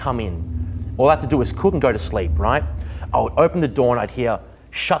door to come in. All I had to do was cook and go to sleep, right? I would open the door and I'd hear,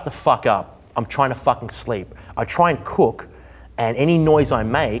 shut the fuck up. I'm trying to fucking sleep. I try and cook and any noise I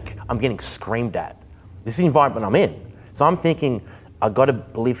make, I'm getting screamed at. This is the environment I'm in. So I'm thinking, I've got to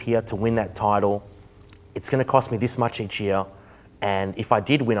live here to win that title. It's going to cost me this much each year. And if I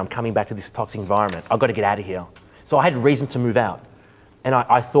did win, I'm coming back to this toxic environment. I've got to get out of here. So I had reason to move out. And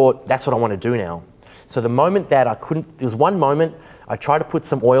I thought, that's what I want to do now. So the moment that there was one moment, I tried to put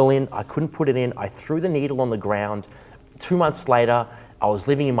some oil in, I couldn't put it in, I threw the needle on the ground. 2 months later, I was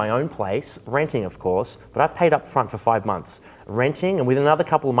living in my own place, renting of course, but I paid up front for 5 months, renting, and within another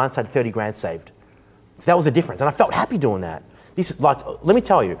couple of months, I had 30 grand saved. So that was the difference, and I felt happy doing that. This is like, let me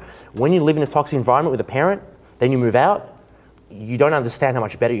tell you, when you live in a toxic environment with a parent, then you move out, you don't understand how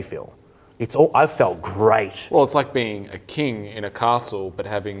much better you feel. I felt great. Well, it's like being a king in a castle, but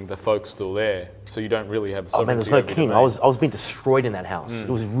having the folks still there, so you don't really have sovereignty. Oh man, there's no king. I was being destroyed in that house. It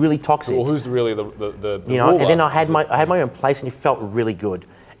was really toxic. Well, who's really the you know? ruler? And then I had my own place, and it felt really good.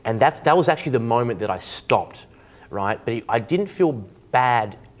 And that was actually the moment that I stopped, right? But I didn't feel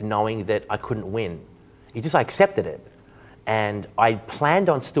bad knowing that I couldn't win. I accepted it, and I planned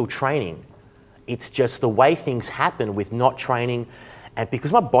on still training. It's just the way things happen with not training. And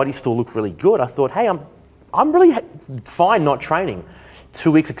because my body still looked really good, I thought, hey, I'm really fine not training.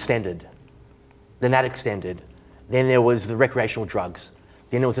 2 weeks extended. Then that extended. Then there was the recreational drugs.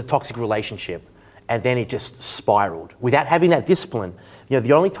 Then there was a toxic relationship. And then it just spiraled. Without having that discipline,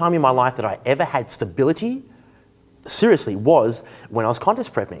 the only time in my life that I ever had stability, seriously, was when I was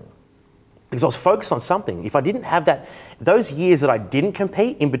contest prepping. Because I was focused on something. If I didn't have that, those years that I didn't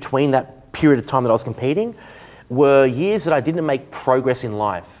compete, in between that period of time that I was competing, were years that I didn't make progress in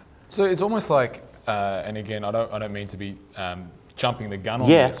life. So it's almost like, and again, I don't mean to be jumping the gun on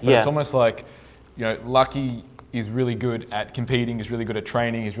this, but it's almost like, Lucky is really good at competing, he's really good at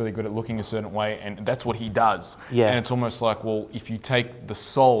training, he's really good at looking a certain way, and that's what he does. Yeah. And it's almost like, well, if you take the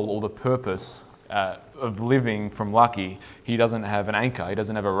soul or the purpose of living from Lucky, he doesn't have an anchor, he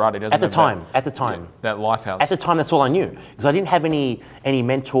doesn't have a rudder. At the time. That lifehouse. At the time, that's all I knew. Because I didn't have any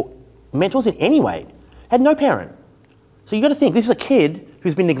mentors in any way. Had no parent. So you got to think, this is a kid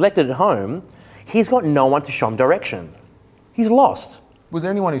who's been neglected at home. He's got no one to show him direction. He's lost. Was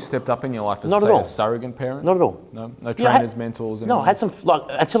there anyone who stepped up in your life as, Not say, at all. a surrogate parent? Not at all. No trainers, mentors? No, I had some,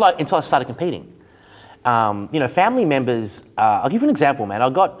 until I started competing. Family members, I'll give you an example, man. I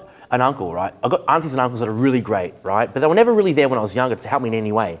got an uncle, right? I got aunties and uncles that are really great, right? But they were never really there when I was younger to help me in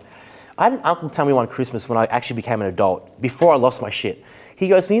any way. I had an uncle tell me one Christmas when I actually became an adult, before I lost my shit. He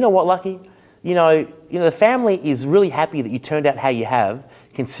goes, well, you know what, Lucky? The family is really happy that you turned out how you have,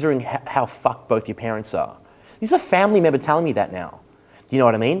 considering how fucked both your parents are. This is a family member telling me that now. Do you know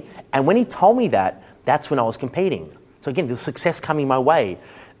what I mean? And when he told me that, that's when I was competing. So again, there's success coming my way.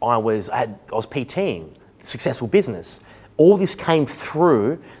 I was PTing, successful business. All this came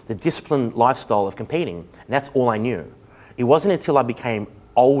through the disciplined lifestyle of competing, and that's all I knew. It wasn't until I became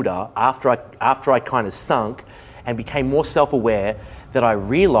older, after I kind of sunk, and became more self-aware, that I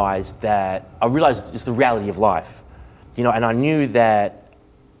realized it's the reality of life, and I knew that,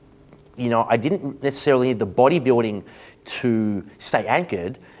 I didn't necessarily need the bodybuilding to stay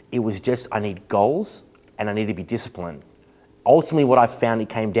anchored. It was just, I need goals and I need to be disciplined. Ultimately, what I found it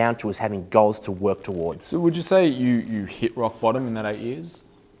came down to was having goals to work towards. So would you say you hit rock bottom in that 8 years?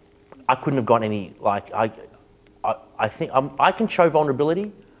 I couldn't have got any, I think I can show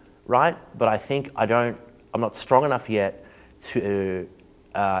vulnerability, right? But I think I'm not strong enough yet to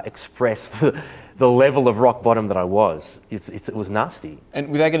express the level of rock bottom that I was. It was nasty. And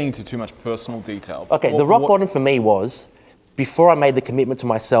without getting into too much personal detail. Okay, the rock bottom for me was, before I made the commitment to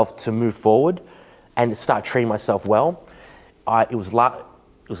myself to move forward and start treating myself well, it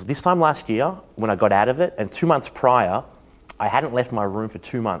was this time last year when I got out of it, and 2 months prior, I hadn't left my room for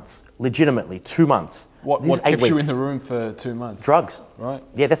 2 months. Legitimately, 2 months. What kept you in the room for 2 months? Drugs. Right.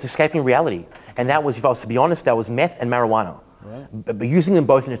 Yeah, that's escaping reality. And that was, if I was to be honest, that was meth and marijuana. Right. But using them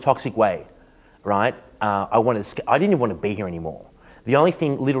both in a toxic way, right? I didn't even want to be here anymore. The only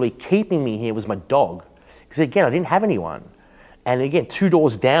thing literally keeping me here was my dog. Because again, I didn't have anyone. And again, 2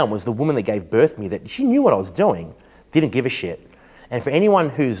 doors down was the woman that gave birth to me, that she knew what I was doing, didn't give a shit. And for anyone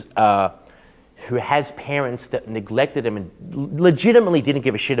who has parents that neglected them and legitimately didn't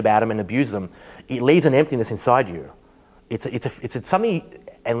give a shit about them and abused them, it leaves an emptiness inside you. It's something,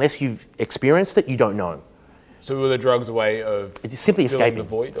 unless you've experienced it, you don't know. So were the drugs a way of It's simply filling escaping. the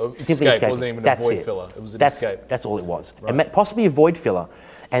void? Or Simply escape escaping. wasn't even That's a void it. filler. It was an escape. That's all it was. Right. And possibly a void filler.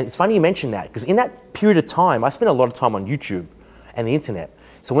 And it's funny you mentioned that, because in that period of time, I spent a lot of time on YouTube and the internet.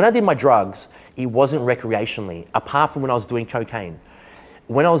 So when I did my drugs, it wasn't recreationally, apart from when I was doing cocaine.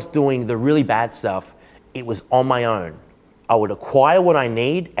 When I was doing the really bad stuff, it was on my own. I would acquire what I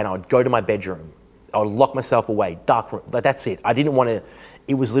need and I would go to my bedroom. I would lock myself away, dark room. That's it. I didn't want to,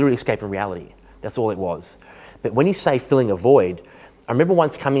 it was literally escaping reality. That's all it was. But when you say filling a void, I remember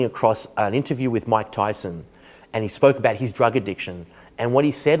once coming across an interview with Mike Tyson, and he spoke about his drug addiction. And what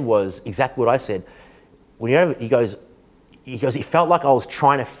he said was exactly what I said. He goes, it felt like I was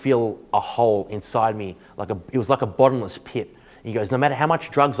trying to fill a hole inside me. It was like a bottomless pit. He goes, no matter how much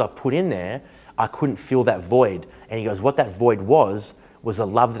drugs I put in there, I couldn't fill that void. And he goes, what that void was a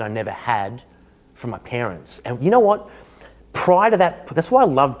love that I never had from my parents. And you know what? Prior to that, that's why I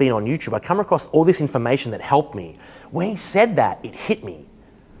loved being on YouTube. I come across all this information that helped me. When he said that, it hit me.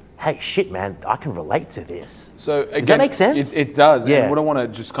 Hey, shit, man, I can relate to this. So again, does that make sense? It does. Yeah. And what I want to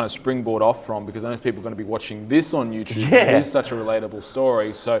just kind of springboard off from, because I know people are going to be watching this on YouTube. Yeah. It is such a relatable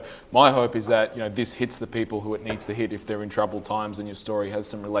story. So my hope is that this hits the people who it needs to hit if they're in troubled times, and your story has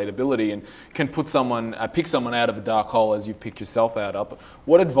some relatability and can put someone, pick someone out of a dark hole as you've picked yourself out up.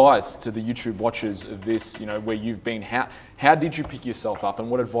 What advice to the YouTube watchers of this, where you've been? How did you pick yourself up, and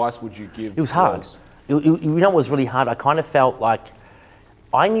what advice would you give? It was hard. It was really hard. I kind of felt like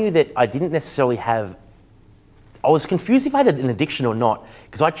I knew that I didn't necessarily have, I was confused if I had an addiction or not,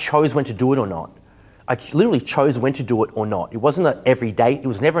 because I chose when to do it or not. I literally chose when to do it or not. It wasn't an everyday, it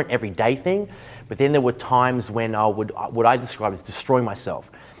was never an everyday thing, but then there were times when I would, what I describe as destroy myself.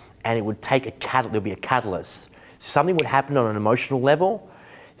 And it would take there'd be a catalyst. Something would happen on an emotional level,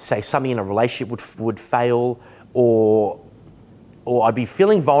 say something in a relationship would fail, or I'd be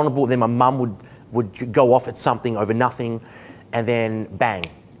feeling vulnerable, then my mum would go off at something over nothing, and then bang,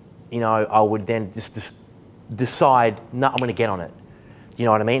 I would then just decide, no, I'm going to get on it. You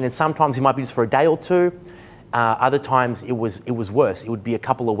know what I mean? And sometimes it might be just for a day or two. Other times it was worse. It would be a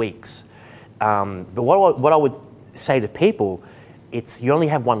couple of weeks. But what I would say to people, it's you only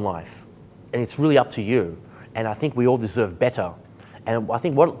have one life, and it's really up to you. And I think we all deserve better. And I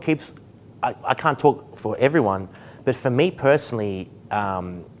think what keeps, I can't talk for everyone, but for me personally,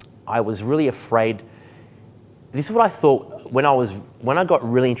 I was really afraid. This is what I thought when I got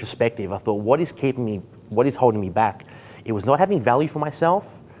really introspective. I thought, what is holding me back? It was not having value for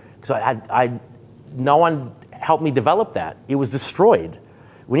myself, because no one helped me develop that. It was destroyed.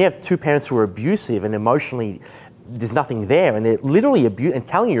 When you have two parents who are abusive and emotionally, there's nothing there, and they're literally and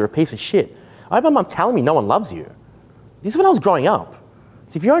telling you you're a piece of shit. I had my mum telling me no one loves you. This is when I was growing up.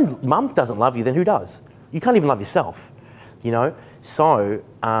 So if your own mum doesn't love you, then who does? You can't even love yourself, So,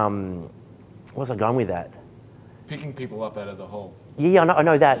 where was I going with that? Picking people up out of the hole. Yeah, I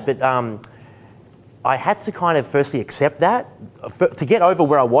know that, but I had to kind of firstly accept that. To get over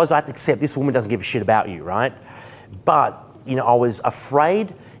where I was, I had to accept this woman doesn't give a shit about you, right? But, I was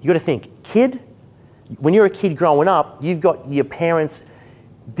afraid. You got to think, kid, when you're a kid growing up, you've got your parents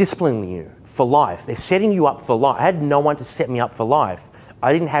disciplining you for life. They're setting you up for life. I had no one to set me up for life.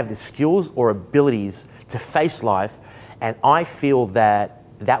 I didn't have the skills or abilities to face life, and I feel that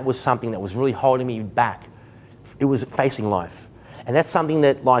was something that was really holding me back. It was facing life. And that's something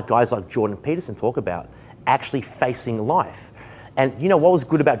that guys like Jordan Peterson talk about, actually facing life. And what was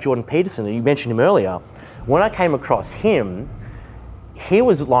good about Jordan Peterson, you mentioned him earlier, when I came across him, he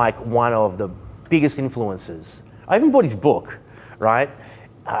was like one of the biggest influences. I even bought his book, right?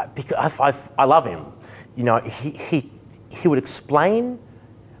 Because I love him. He would explain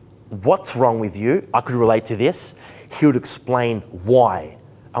what's wrong with you. I could relate to this. He would explain why.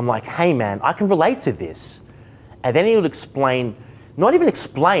 I'm like, hey man, I can relate to this. And then he would explain, not even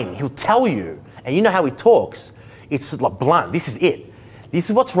explain, he'll tell you. And you know how he talks. It's like blunt, this is it. This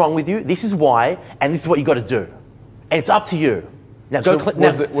is what's wrong with you, this is why, and this is what you got to do. And it's up to you. Now go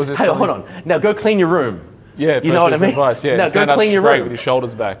hold on. Now go clean your room. Yeah, you know what I mean? Advice, yeah. Now Stand go up clean your straight room. with your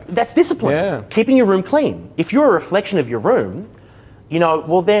shoulders back. That's discipline. Yeah. Keeping your room clean. If you're a reflection of your room,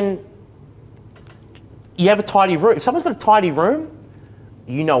 well then, you have a tidy room. If someone's got a tidy room,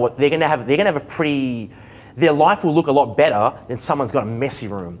 you know what, they're gonna have their life will look a lot better than someone's got a messy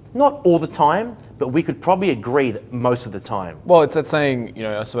room. Not all the time, but we could probably agree that most of the time. Well, it's that saying,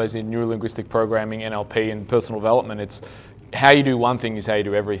 I suppose in neurolinguistic programming, NLP, and personal development, it's how you do one thing is how you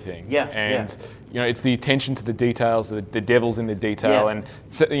do everything. Yeah, And it's the attention to the details, the devil's in the detail,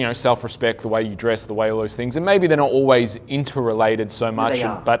 Yeah. and self-respect, the way you dress, the way all those things. And maybe they're not always interrelated so much, they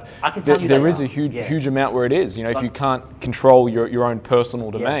are. but I can tell you there they is are. a huge Yeah. huge amount where it is. If you can't control your own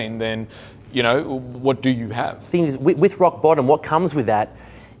personal domain, then what do you have? Thing is, with rock bottom, what comes with that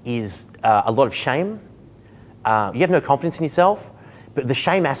is a lot of shame. You have no confidence in yourself, but the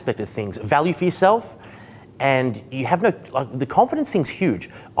shame aspect of things, value for yourself, and you have no, the confidence thing's huge.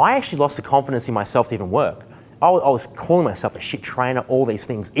 I actually lost the confidence in myself to even work. I was calling myself a shit trainer, all these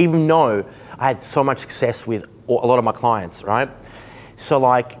things, even though I had so much success with a lot of my clients, right?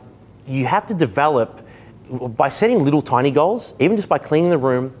 So you have to develop, by setting little tiny goals, even just by cleaning the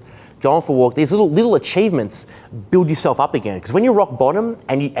room, going for a walk, these little achievements build yourself up again. Because when you're rock bottom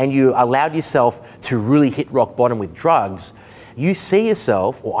and you allowed yourself to really hit rock bottom with drugs, you see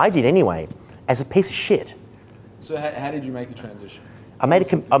yourself, or I did anyway, as a piece of shit. So how did you make the transition? I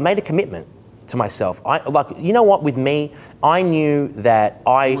made a commitment to myself. With me, I knew that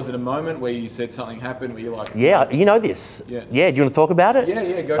Was it a moment where you said something happened where you're like... Yeah, you know this. Yeah. Yeah, do you want to talk about it?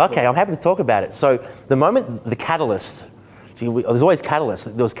 Yeah, go for it. Okay, I'm happy to talk about it. So the moment, the catalyst, there's always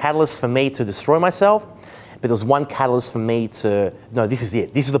catalysts. There was catalysts for me to destroy myself, but there was one catalyst for me to, no, this is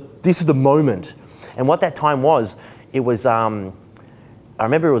it. This is the moment. And what that time was, it was, I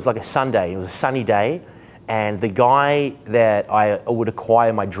remember it was like a Sunday. It was a sunny day, and the guy that I would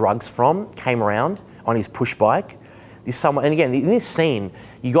acquire my drugs from came around on his push bike. And again, in this scene,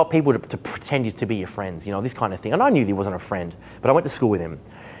 you got people to pretend to be your friends, this kind of thing. And I knew he wasn't a friend, but I went to school with him.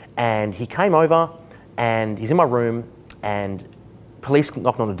 And he came over, and he's in my room, and police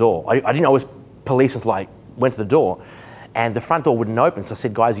knocked on the door. I didn't know it was police until I went to the door, and the front door wouldn't open. So I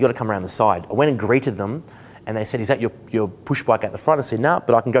said, guys, you got to come around the side. I went and greeted them, and they said, is that your push bike at the front? I said, no,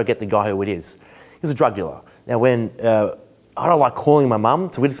 but I can go get the guy who it is. He was a drug dealer. Now, I don't like calling my mum,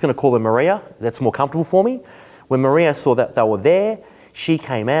 so we're just going to call her Maria. That's more comfortable for me. When Maria saw that they were there, she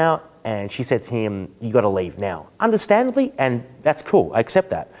came out and she said to him, you got to leave now. Understandably, and that's cool. I accept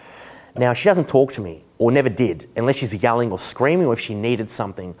that. Now, she doesn't talk to me, or never did, unless she's yelling or screaming or if she needed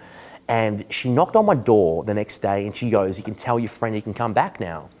something. And she knocked on my door the next day and she goes, you can tell your friend he can come back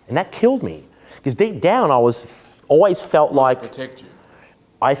now. And that killed me. Because deep down, I always felt like... Protect you.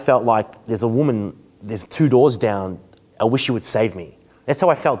 I felt like there's a woman, there's 2 doors down, I wish you would save me. That's how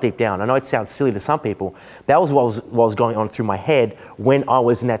I felt deep down. I know it sounds silly to some people. That was what was going on through my head when I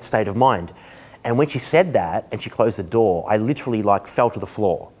was in that state of mind. And when she said that and she closed the door, I literally fell to the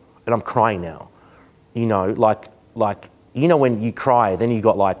floor. And I'm crying now. When you cry, then you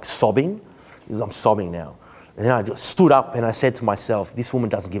got sobbing. I'm sobbing now. And then I just stood up and I said to myself, this woman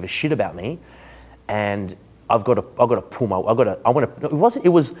doesn't give a shit about me. And I've got to pull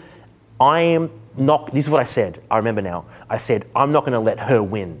this is what I said. I remember now. I said, I'm not going to let her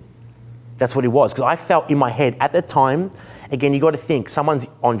win. That's what it was. Because I felt in my head at the time, again, you got to think, someone's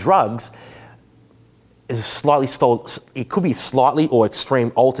on drugs, it could be slightly or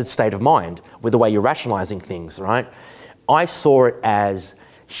extreme altered state of mind with the way you're rationalizing things, right? I saw it as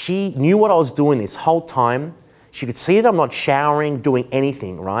she knew what I was doing this whole time. She could see that I'm not showering, doing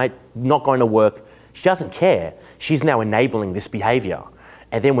anything, right? Not going to work. She doesn't care. She's now enabling this behavior.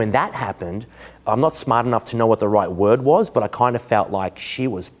 And then when that happened, I'm not smart enough to know what the right word was, but I kind of felt like she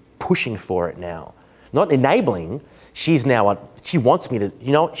was pushing for it now. Not enabling, she wants me to,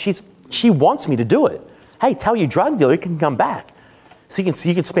 she wants me to do it. Hey, tell your drug dealer he can come back. So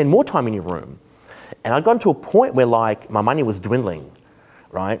you can spend more time in your room. And I got to a point where my money was dwindling,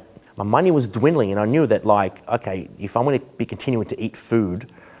 right? My money was dwindling and I knew that okay, if I'm going to be continuing to eat food,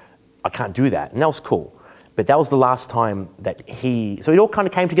 I can't do that. And that was cool. But that was the last time that so it all kind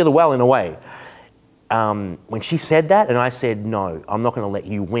of came together well in a way. When she said that and I said, no, I'm not going to let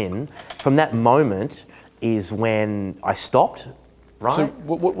you win, from that moment is when I stopped, right? So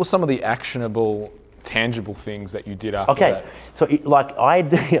what were some of the actionable, tangible things that you did after that? So I had,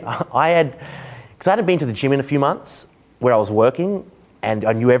 because I hadn't been to the gym in a few months where I was working and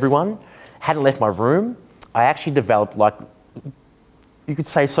I knew everyone, hadn't left my room, I actually developed you could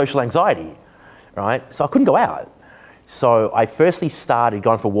say social anxiety, right? So I couldn't go out. So I firstly started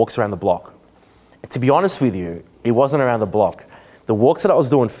going for walks around the block. To be honest with you, it wasn't around the block. The walks that I was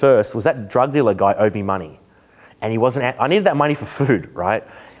doing first was that drug dealer guy owed me money. And I needed that money for food, right?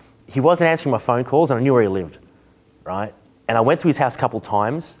 He wasn't answering my phone calls and I knew where he lived, right? And I went to his house a couple of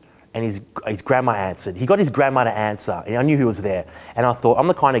times and his grandma answered. He got his grandma to answer and I knew he was there. And I thought, I'm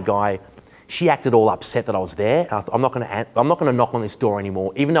the kind of guy, she acted all upset that I was there. And I thought, I'm not going to knock on this door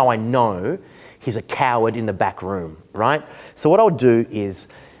anymore, even though I know he's a coward in the back room, right? So what I would do is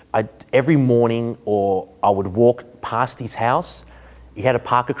every morning I would walk past his house. He had to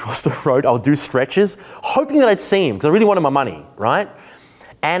park across the road. I would do stretches, hoping that I'd see him because I really wanted my money, right?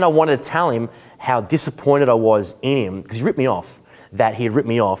 And I wanted to tell him how disappointed I was in him because he ripped me off, that he had ripped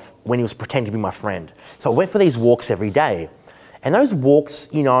me off when he was pretending to be my friend. So I went for these walks every day. And those walks,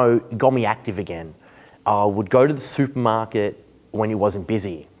 got me active again. I would go to the supermarket when he wasn't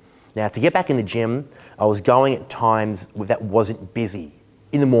busy. Now, to get back in the gym, I was going at times that wasn't busy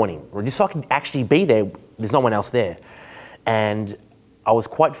in the morning, or just so I could actually be there. There's no one else there. And I was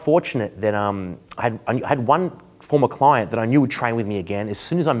quite fortunate that I had one former client that I knew would train with me again. As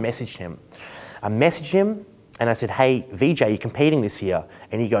soon as I messaged him and I said, "Hey, VJ, you're competing this year?"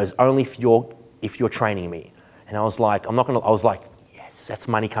 And he goes, "Only if you're training me." And I was like, yes, that's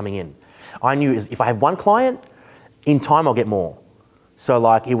money coming in. I knew if I have one client, in time I'll get more. So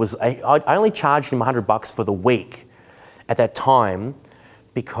like I only charged him $100 for the week at that time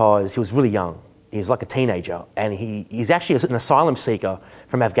because he was really young. He was like a teenager, and he's actually an asylum seeker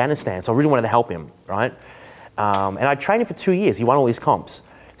from Afghanistan, so I really wanted to help him, right? And I trained him for 2 years. He won all these comps.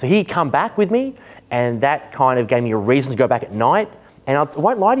 So he'd come back with me, and that kind of gave me a reason to go back at night. And I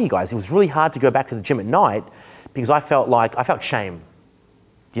won't lie to you guys, it was really hard to go back to the gym at night because I felt shame.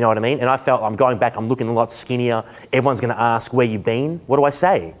 Do you know what I mean? And I felt I'm going back, I'm looking a lot skinnier. Everyone's going to ask, where you been? What do I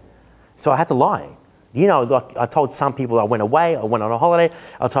say? So I had to lie. Like I told some people I went away, I went on a holiday.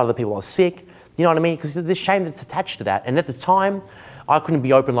 I told other people I was sick. You know what I mean? Because there's shame that's attached to that. And at the time, I couldn't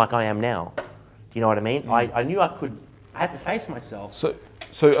be open like I am now. Do you know what I mean? I knew I had to face myself. So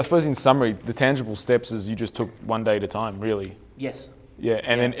I suppose in summary, the tangible steps is you just took one day at a time, really. Yes. Yeah,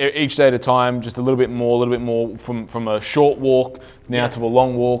 and then each day at a time, just a little bit more from a short walk now to a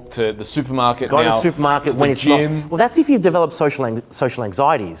long walk to the supermarket. Go to the supermarket when it's gym. not. Well, that's if you've developed social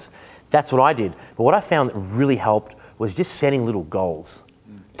anxieties. That's what I did. But what I found that really helped was just setting little goals.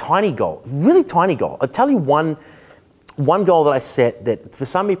 Tiny goal, really tiny goal. I'll tell you one goal that I set that for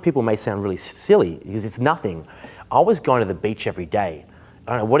some people may sound really silly because it's nothing. I was going to the beach every day.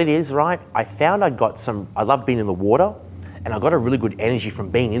 I don't know what it is, right? I found I love being in the water, and I got a really good energy from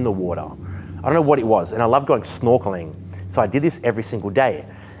being in the water. I don't know what it was, and I love going snorkeling. So I did this every single day.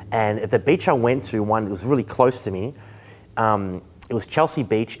 And at the beach I went to, one that was really close to me, it was Chelsea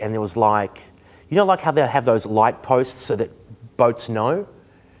Beach, and there was like how they have those light posts so that boats know?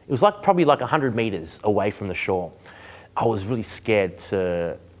 It was probably 100 meters away from the shore. I was really scared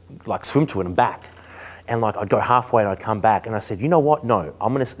to swim to it and back. And I'd go halfway and I'd come back, and I said, you know what? No,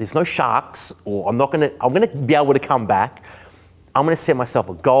 there's no sharks, or I'm gonna be able to come back. I'm gonna set myself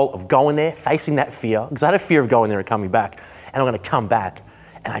a goal of going there, facing that fear, because I had a fear of going there and coming back, and I'm gonna come back.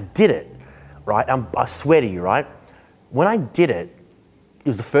 And I did it, right? I swear to you, right? When I did it, it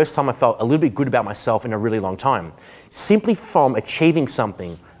was the first time I felt a little bit good about myself in a really long time. Simply from achieving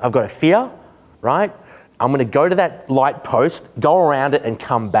something. I've got a fear, right? I'm gonna go to that light post, go around it, and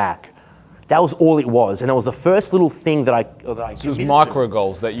come back. That was all it was, and it was the first little thing that I So it was micro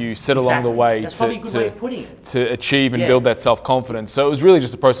goals that you set along the way to achieve and build that self-confidence. So it was really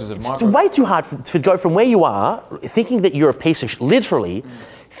just a process of micro. It's way too hard to go from where you are, thinking that you're a piece of shit, literally,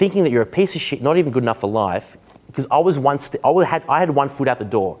 thinking that you're a piece of shit, not even good enough for life, because I had 1 foot out the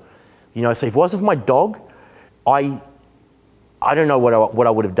door. So if it wasn't for my dog, I don't know what I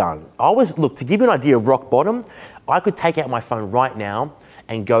would have done. To give you an idea of rock bottom, I could take out my phone right now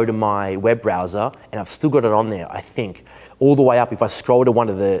and go to my web browser, and I've still got it on there, I think. All the way up, if I scroll to one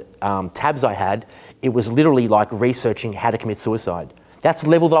of the tabs I had, it was literally researching how to commit suicide. That's the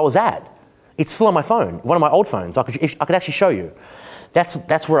level that I was at. It's still on my phone, one of my old phones. I could actually show you.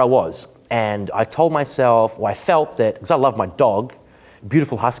 That's where I was. And I told myself, I felt that, because I love my dog,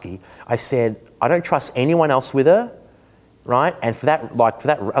 beautiful husky, I said, I don't trust anyone else with her, right? And for that,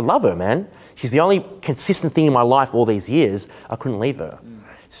 I love her, man. She's the only consistent thing in my life all these years. I couldn't leave her.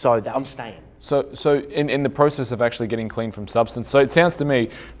 So I'm staying. So in the process of actually getting clean from substance, so it sounds to me,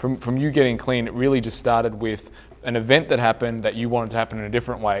 from you getting clean, it really just started with an event that happened that you wanted to happen in a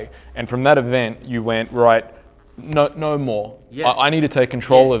different way. And from that event, you went, right, no more. Yeah. I need to take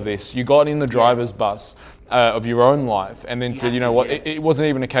control of this. You got in the driver's bus of your own life, and then said, you know what, it wasn't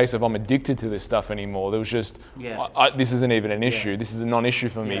even a case of I'm addicted to this stuff anymore. There was just, this isn't even an issue. This is a non-issue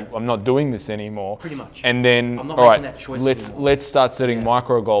for me. I'm not doing this anymore. Pretty much. And then, I'm not all right, making that choice let's start setting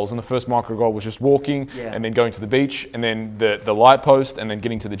micro goals. And the first micro goal was just walking, and then going to the beach, and then the light post, and then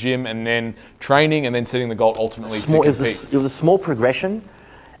getting to the gym, and then training, and then setting the goal ultimately to compete. It was a small progression,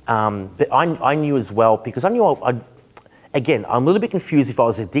 but I knew as well, because I knew again, I'm a little bit confused if I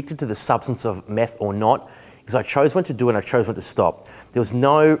was addicted to the substance of meth or not, because I chose when to do it and I chose when to stop. There was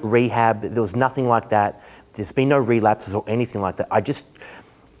no rehab, there was nothing like that. There's been no relapses or anything like that.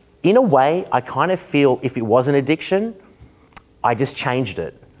 in a way, I kind of feel if it was an addiction, I just changed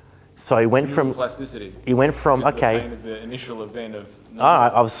it. So it went from plasticity. It went from Because okay. The pain of the initial event of.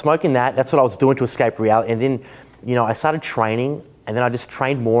 I was smoking that. That's what I was doing to escape reality. And then, I started training, and then I just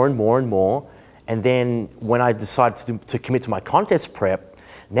trained more and more and more. And then when I decided to commit to my contest prep,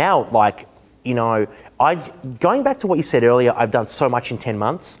 now going back to what you said earlier, I've done so much in 10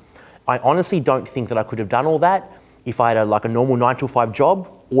 months. I honestly don't think that I could have done all that if I had a normal 9 to 5 job,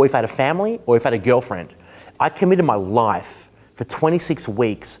 or if I had a family, or if I had a girlfriend. I committed my life for 26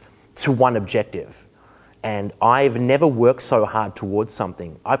 weeks to one objective. And I've never worked so hard towards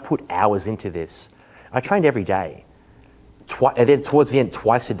something. I put hours into this. I trained every day. And then towards the end,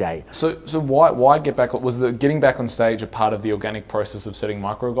 twice a day. So why get back? Was the getting back on stage a part of the organic process of setting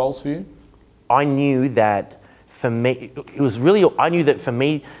micro goals for you? I knew that for me, I knew that for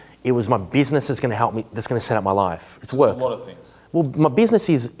me, it was my business that's going to help me, that's going to set up my life. It's work. A lot of things. Well, my business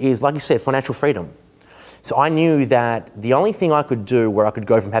is, like you said, financial freedom. So I knew that the only thing I could do where I could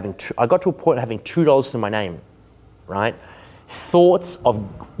go from I got to a point of having $2 to my name, right? Thoughts of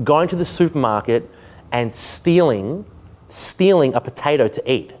going to the supermarket and stealing a potato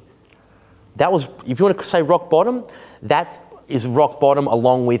to eat. That was, if you want to say rock bottom, that is rock bottom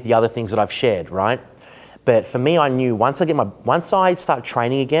along with the other things that I've shared, right? But for me, I knew once I start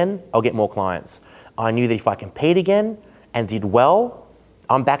training again, I'll get more clients. I knew that if I compete again and did well,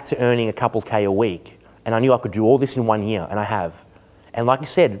 I'm back to earning a couple K a week. And I knew I could do all this in 1 year, and I have. And like you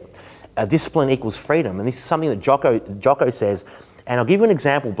said, discipline equals freedom. And this is something that Jocko says. And I'll give you an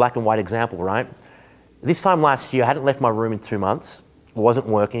example, black and white example, right? This time last year, I hadn't left my room in 2 months. It wasn't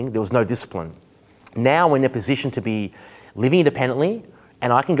working. There was no discipline. Now I'm in a position to be living independently,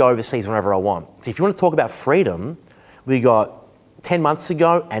 and I can go overseas whenever I want. So if you want to talk about freedom, we got 10 months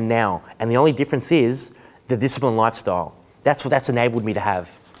ago and now. And the only difference is the disciplined lifestyle. That's what that's enabled me to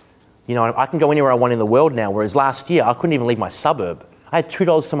have. I can go anywhere I want in the world now, whereas last year, I couldn't even leave my suburb. I had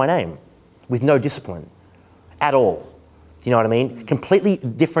 $2 to my name with no discipline at all. You know what I mean? Completely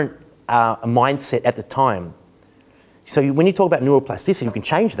different mindset at the time. So when you talk about neuroplasticity, you can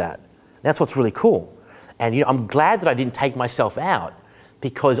change that. That's what's really cool. And I'm glad that I didn't take myself out,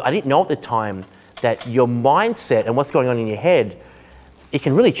 because I didn't know at the time that your mindset and what's going on in your head, it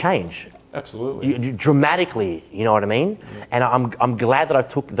can really change. Absolutely. Dramatically, you know what I mean? Yeah. And I'm glad that I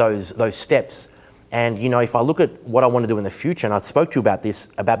took those steps. And if I look at what I want to do in the future, and I spoke to you about this,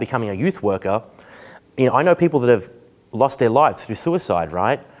 about becoming a youth worker, I know people that have lost their lives through suicide,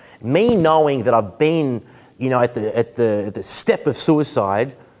 right? Me knowing that I've been, at the step of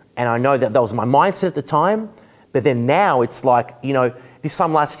suicide, and I know that was my mindset at the time, but then now it's like, this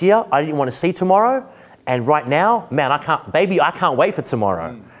time last year, I didn't want to see tomorrow, and right now, man, I can't wait for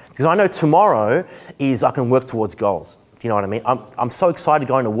tomorrow. Because I know tomorrow is I can work towards goals. Do you know what I mean? I'm so excited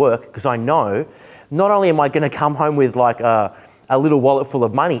going to work because I know not only am I going to come home with a little wallet full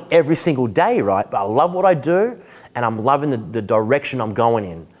of money every single day, right? But I love what I do, and I'm loving the direction I'm going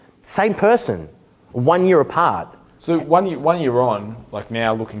in. Same person, 1 year apart. So one year on, like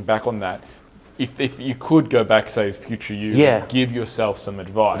now looking back on that, if you could go back, say, as future you, and give yourself some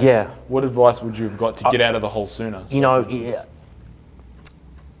advice, what advice would you have got to get out of the hole sooner?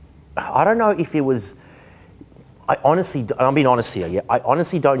 I don't know if it was, I'm being honest here, I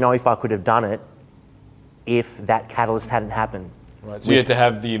honestly don't know if I could have done it if that catalyst hadn't happened. Right, so you had to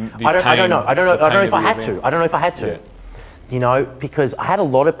have the pain. I don't know if I had to. I don't know if I had to. Yeah. Because I had a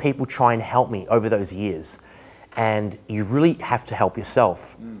lot of people try and help me over those years. And you really have to help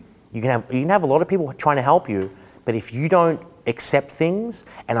yourself. You can have a lot of people trying to help you, but if you don't accept things,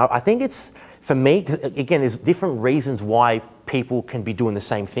 and I think it's, for me, again, there's different reasons why people can be doing the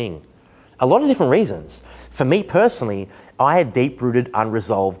same thing. A lot of different reasons. For me personally, I had deep-rooted,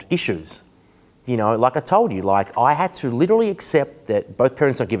 unresolved issues. Like I told you, I had to literally accept that both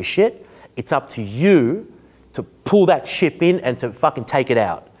parents don't give a shit. It's up to you to pull that ship in and to fucking take it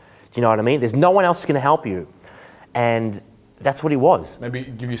out. Do you know what I mean? There's no one else going to help you. And that's what it was. Maybe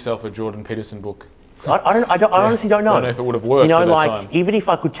give yourself a Jordan Peterson book. I honestly don't know. I don't know if it would have worked at that time. Even if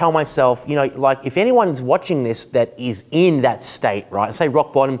I could tell myself, if anyone's watching this that is in that state, right? Say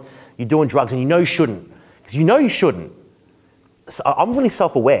rock bottom, you're doing drugs and you shouldn't. Because you shouldn't. So I'm really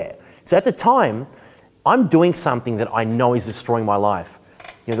self-aware. So at the time, I'm doing something that I know is destroying my life.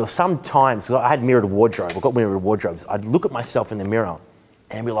 There were some times, because I had mirrored wardrobe, I've got mirrored wardrobes, I'd look at myself in the mirror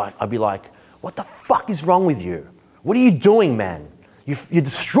and I'd be like, what the fuck is wrong with you? What are you doing, man? You're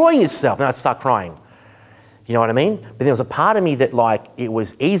destroying yourself. And I'd start crying. You know what I mean? But there was a part of me that it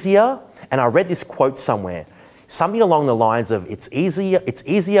was easier, and I read this quote somewhere, something along the lines of, it's easier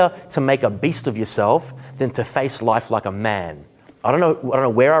to make a beast of yourself than to face life like a man. I don't know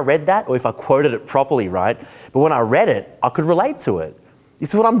where I read that or if I quoted it properly, right? But when I read it, I could relate to it. This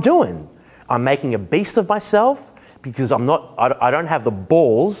is what I'm doing. I'm making a beast of myself because I don't have the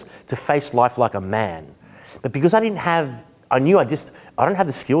balls to face life like a man. But because I don't have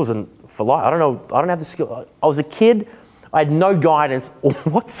the skills for life. I don't have the skill. I was a kid. I had no guidance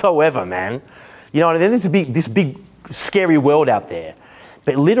whatsoever, man. You know, and then there's this big, scary world out there.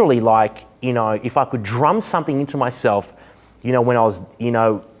 But literally, like, you know, if I could drum something into myself, you know, when I was, you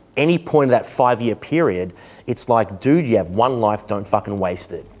know, any point of that 5-year period, it's like, dude, you have one life, don't fucking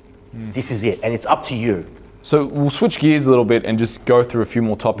waste it. This is it, and it's up to you. So we'll switch gears a little bit and just go through a few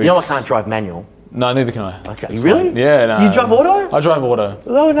more topics. You know I can't drive manual. No, neither can I. Okay. It's Really? fine. Yeah, no. You drive auto? I drive auto.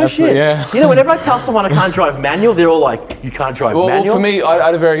 Oh, no shit. Yeah. You know, whenever I tell someone I can't drive manual, they're all like, you can't drive manual? Well, for me, I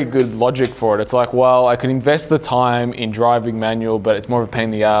had a very good logic for it. It's like, well, I could invest the time in driving manual, but it's more of a pain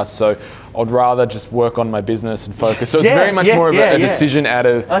in the ass. So I'd rather just work on my business and focus. So it's very much more of a decision out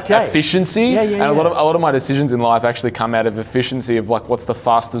of efficiency. And a lot of my decisions in life actually come out of efficiency of like, what's the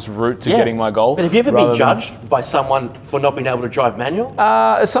fastest route to getting my goal. But have you ever been judged by someone for not being able to drive manual?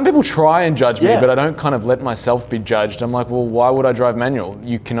 Some people try and judge me, but I don't kind of let myself be judged. I'm like, well, why would I drive manual?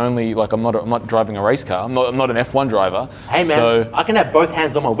 You can only, like, I'm not driving a race car. I'm not an F1 driver. Hey man, so, I can have both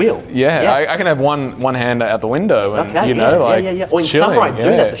hands on my wheel. I can have one hand out the window and, you know, Or in summer I do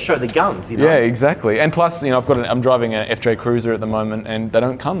that to show the guns, you know? Yeah, exactly. And plus, you know, I'm driving an FJ Cruiser at the moment, and they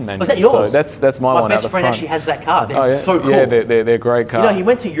don't come manual. Was that yours? So that's my one. My best friend actually has that car. They're so cool. Yeah, they're great cars. You know, he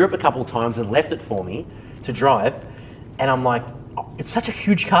went to Europe a couple of times and left it for me to drive, and I'm like, oh, it's such a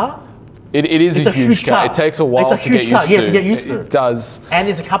huge car. It is a huge car. It takes a while to get used to. Yeah, to get used to. It does. And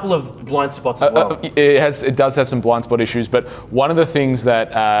there's a couple of blind spots as well. It does have some blind spot issues, but one of the things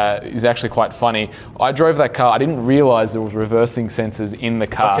that is actually quite funny, I drove that car, I didn't realize there was reversing sensors in the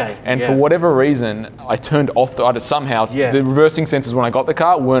car. For whatever reason, I turned off the reversing sensors when I got the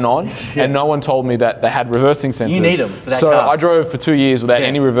car weren't on, and no one told me that they had reversing sensors. You need them for that car. So I drove for 2 years without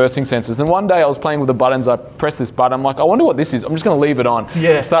any reversing sensors. And one day I was playing with the buttons, I pressed this button, I'm like, I wonder what this is. I'm just going to leave it on.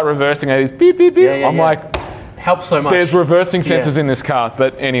 I start reversing, and it's beep, beep, beep. I'm like, helps so much. There's reversing sensors in this car,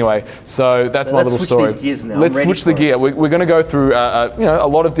 but anyway, so that's my little story. Let's switch these gears now. Let's switch the gear. We're going to go through a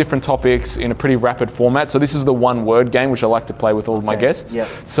lot of different topics in a pretty rapid format. So this is the one word game, which I like to play with all of my guests.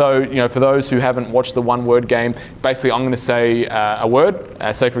 So, you know, for those who haven't watched the one word game, basically I'm going to say a word.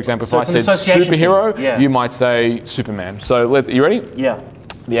 Say for example, if I said superhero, you might say Superman. So are you ready? Yeah.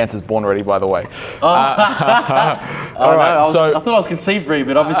 The answer's born ready, by the way. All right. I thought I was conceived ready,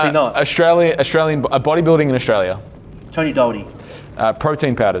 but obviously not. Australian bodybuilding in Australia. Tony Doherty.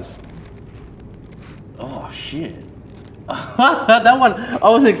 Protein powders. Oh shit. That one I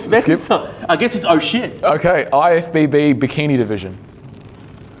wasn't expecting. I guess it's oh shit. Okay, IFBB bikini division.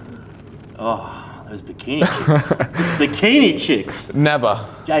 Oh. Those bikini chicks. It's bikini chicks. Never.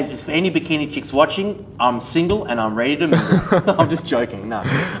 James, for any bikini chicks watching, I'm single and I'm ready to mingle. I'm just joking. No.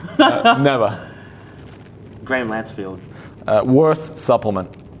 Never. Graham Lansfield. Worst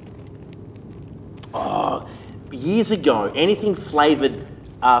supplement. Oh, years ago, anything flavoured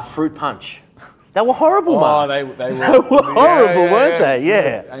fruit punch. They were horrible, Mark. They were horrible, weren't they?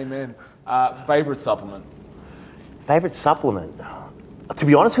 Yeah. Amen. Favourite supplement. Favourite supplement? To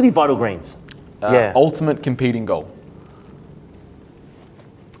be honest with you, Vital Greens. Ultimate competing goal.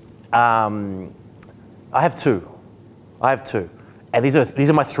 I have two, and these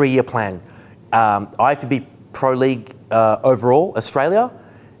are my 3-year plan. I have to be Pro League overall Australia,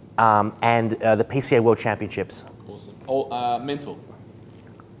 and the PCA World Championships. Awesome. Mental.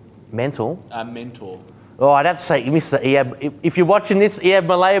 Mental. Mentor. Oh, I'd have to say, Mr. Ehab. If you're watching this, Ehab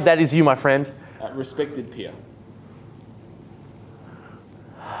Malayeb, that is you, my friend. Respected peer.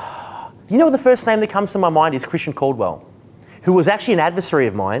 You know, the first name that comes to my mind is Christian Caldwell, who was actually an adversary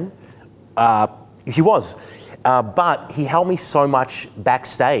of mine. He was, but he helped me so much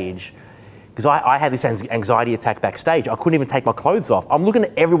backstage because I had this anxiety attack backstage. I couldn't even take my clothes off. I'm looking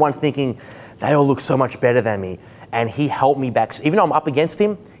at everyone thinking they all look so much better than me, and he helped me back. Even though I'm up against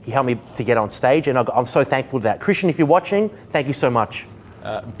him, he helped me to get on stage, and I'm so thankful for that. Christian, if you're watching, thank you so much.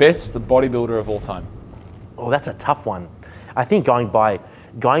 Best bodybuilder of all time. Oh, that's a tough one. I think going by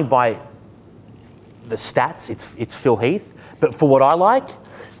the stats, it's Phil Heath. But for what I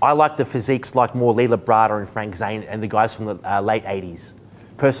like the physiques like more Lee Labrada and Frank Zane and the guys from the late 80s,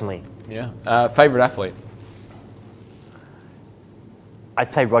 personally. Yeah. Favorite athlete? I'd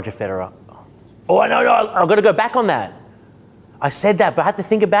say Roger Federer. Oh, no, I've got to go back on that. I said that, but I had to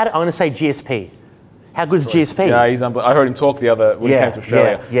think about it. I'm going to say GSP. How good is GSP? Yeah, he's unbelievable. I heard him talk when he came to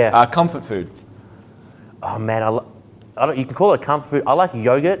Australia. Yeah. Comfort food? Oh, man, you can call it comfort food. I like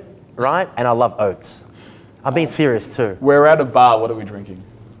yogurt, right? And I love oats. I'm being serious too. We're at a bar. What are we drinking?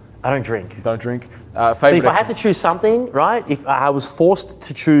 I don't drink. Don't drink. But Favorite if I had to choose something, right? If I was forced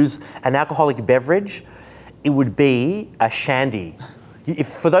to choose an alcoholic beverage, it would be a shandy.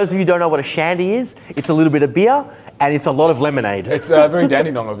 For those of you who don't know what a shandy is, it's a little bit of beer and it's a lot of lemonade. It's very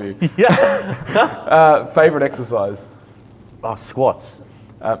dandy dong of you. Yeah. Favorite exercise? Oh, squats.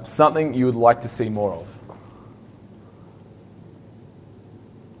 Something you would like to see more of?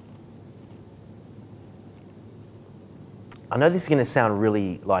 I know this is going to sound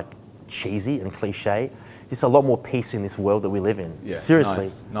really like cheesy and cliche. Just a lot more peace in this world that we live in. Yeah, Seriously.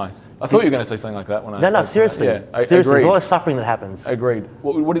 Nice. I thought you were going to say something like that when I. No, seriously. Yeah, Seriously, agreed. there's a lot of suffering that happens. Agreed.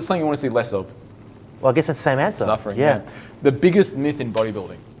 What is something you want to see less of? Well, I guess that's the same answer. Suffering. Yeah. The biggest myth in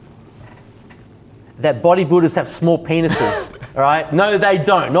bodybuilding. That bodybuilders have small penises. All right? No, they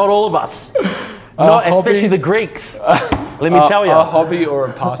don't. Not all of us. Not, especially the Greeks. Let me tell you. A hobby or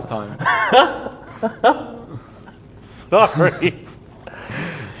a pastime? Sorry.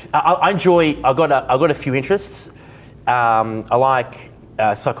 I enjoy. I got a few interests. I like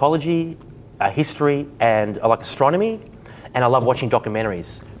psychology, history, and I like astronomy, and I love watching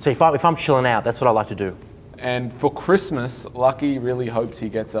documentaries. So if I'm chilling out, that's what I like to do. And for Christmas, Lucky really hopes he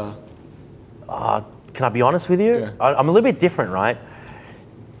gets a. Can I be honest with you? Yeah. I'm a little bit different, right?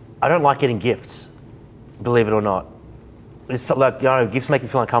 I don't like getting gifts, believe it or not. It's like, gifts make me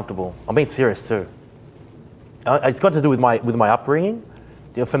feel uncomfortable. I'm being serious too. It's got to do with my upbringing.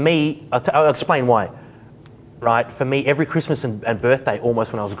 For me, I'll explain why. Right? For me, every Christmas and birthday,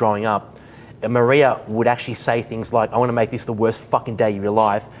 almost when I was growing up, Maria would actually say things like, I want to make this the worst fucking day of your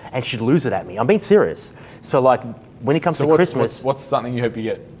life, and she'd lose it at me. I'm being serious. So like, when it comes to Christmas... What's something you hope you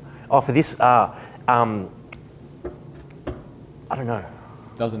get? Oh, for this, I don't know.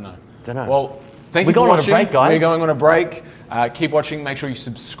 Doesn't know. Don't know. Well, thank We're you for going on a watching. break, guys. We're going on a break. Keep watching. Make sure you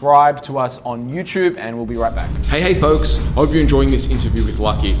subscribe to us on YouTube, and we'll be right back. Hey, folks. Hope you're enjoying this interview with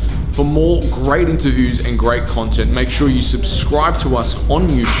Lucky. For more great interviews and great content, make sure you subscribe to us on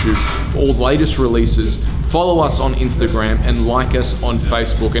YouTube for all the latest releases. Follow us on Instagram and like us on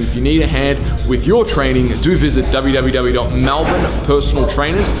Facebook. And if you need a hand with your training, do visit www.Melbourne Personal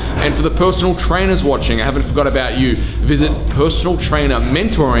Trainers. And for the personal trainers watching, I haven't forgot about you. Visit Personal Trainer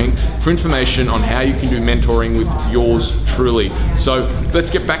Mentoring for information on how you can do mentoring with yours truly. So let's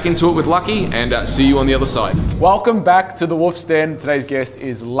get back into it with Lucky and see you on the other side. Welcome back to the Wolf's Den. Today's guest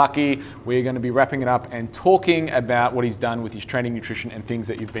is Lucky. We're going to be wrapping it up and talking about what he's done with his training, nutrition, and things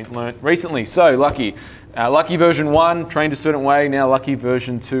that you've been learnt recently. So Lucky, Lucky version 1 trained a certain way. Now Lucky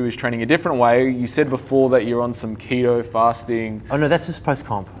version 2 is training a different way. You said before that you're on some keto fasting. Oh no, that's just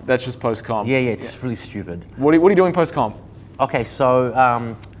post-comp. That's just post-comp. Yeah, it's really stupid. What are you doing post-comp? Okay, so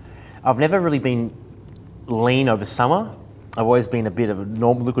I've never really been lean over summer. I've always been a bit of a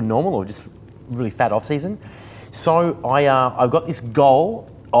normal or just really fat off season. So I've got this goal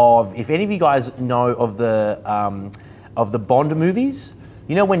of, if any of you guys know of the Bond movies,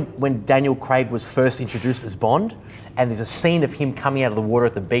 you know when Daniel Craig was first introduced as Bond, and there's a scene of him coming out of the water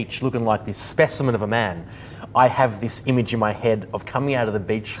at the beach looking like this specimen of a man. I have this image in my head of coming out of the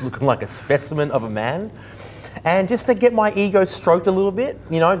beach looking like a specimen of a man. And just to get my ego stroked a little bit,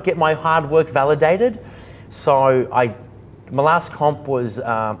 get my hard work validated. So my last comp was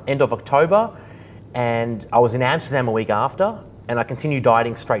end of October, and I was in Amsterdam a week after, and I continued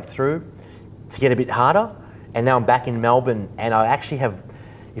dieting straight through to get a bit harder. And now I'm back in Melbourne, and I actually have,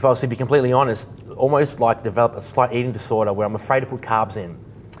 if I was to be completely honest, almost like developed a slight eating disorder where I'm afraid to put carbs in.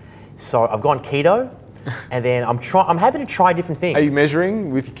 So I've gone keto, and then I'm happy to try different things. Are you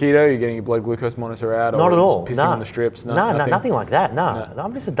measuring with your keto? Are you getting your blood glucose monitor out? Not or at all. Pissing No. on the strips? No, nothing like that. No,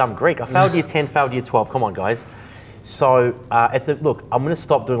 I'm just a dumb Greek. I failed year 10, failed year 12. Come on, guys. So look, I'm going to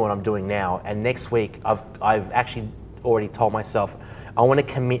stop doing what I'm doing now, and next week I've actually already told myself I want to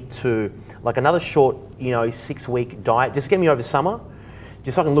commit to like another short, 6-week diet. Just get me over summer,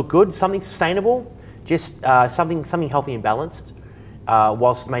 just so I can look good, something sustainable, just something healthy and balanced,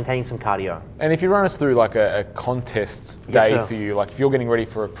 whilst maintaining some cardio. And if you run us through like a contest Yes, day sir. for you, like if you're getting ready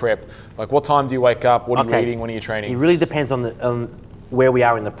for a prep, like what time do you wake up? What are you eating? When are you It training? really depends on where we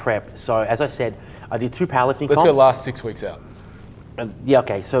are in the prep. So as I said, I did 2 powerlifting Let's comps. go last 6 weeks out. Yeah,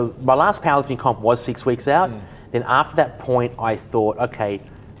 okay. So my last powerlifting comp was 6 weeks out. Then after that point, I thought, okay,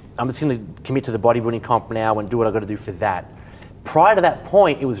 I'm just going to commit to the bodybuilding comp now and do what I've got to do for that. Prior to that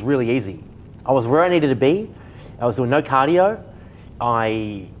point, it was really easy. I was where I needed to be. I was doing no cardio.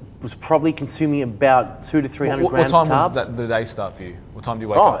 I was probably consuming about 200 to 300 grams what of time carbs. does the day start for you? What time do you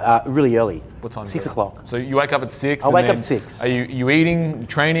wake up? Really early. What time? 6 do you- o'clock. So you wake up at 6? I wake up at 6. Are you eating,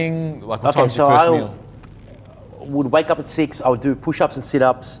 training? Like what Okay, time's so your first I meal? would wake up at 6. I would do push-ups and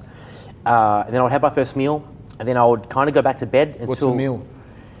sit-ups, and then I would have my first meal. and then I would kind of go back to bed until... What's the meal?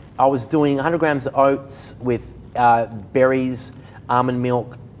 I was doing 100 grams of oats with berries, almond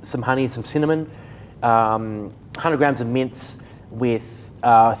milk, some honey, some cinnamon, 100 grams of mince with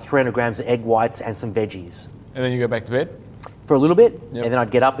 300 grams of egg whites and some veggies. And then you go back to bed? For a little bit, Yep. and then I'd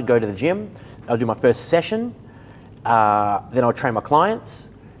get up and go to the gym. I'd do my first session, then I'd train my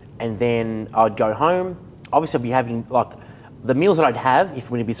clients, and then I'd go home. Obviously, I'd be having, like, the meals that I'd have, if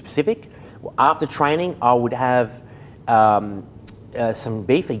we're going to be specific, after training, I would have some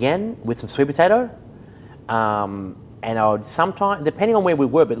beef again with some sweet potato. And I would sometimes, depending on where we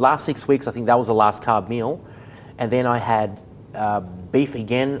were, but last 6 weeks, I think that was the last carb meal. And then I had beef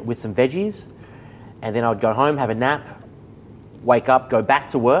again with some veggies. And then I would go home, have a nap, wake up, go back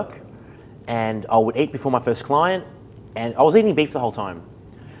to work. And I would eat before my first client. And I was eating beef the whole time.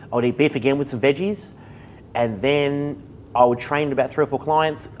 I would eat beef again with some veggies. And then I would train about 3 or 4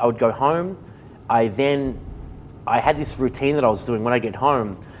 clients. I would go home. I had this routine that I was doing when I get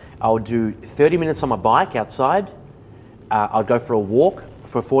home. I would do 30 minutes on my bike outside. I'd go for a walk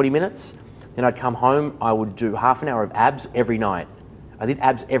for 40 minutes. Then I'd come home. I would do half an hour of abs every night. I did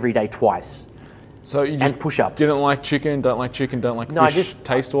abs every day twice. So you just and push-ups. didn't like chicken, don't like No, fish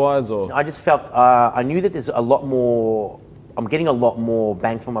taste-wise? Or I just felt, I knew that there's a lot more, I'm getting a lot more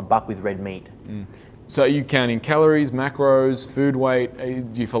bang for my buck with red meat. So are you counting calories, macros, food weight?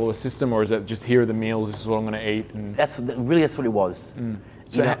 Do you follow a system, or is it just here are the meals, this is what I'm going to eat? And That's what it was.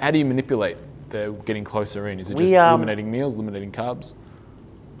 so how do you manipulate the getting closer in? Is it just We, eliminating meals, eliminating carbs?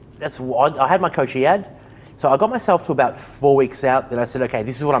 I had my coach Iad, so I got myself to about 4 weeks out. Then I said, okay,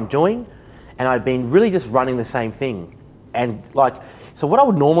 this is what I'm doing, and I'd been really just running the same thing. And so what I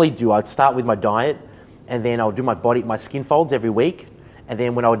would normally do, I'd start with my diet, and then I would do my skin folds every week, and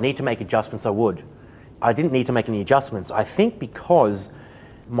then when I would need to make adjustments, I would. I didn't need to make any adjustments. I think because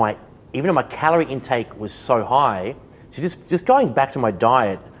even though my calorie intake was so high, so just going back to my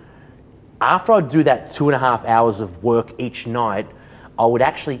diet, after I'd do that 2.5 hours of work each night, I would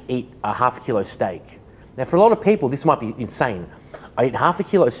actually eat a half kilo steak. Now, for a lot of people, this might be insane. I'd eat half a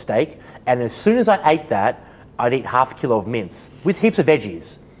kilo steak, and as soon as I ate that, I'd eat half a kilo of mince with heaps of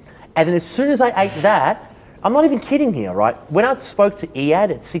veggies. And then as soon as I ate that, I'm not even kidding here, right? When I spoke to Iad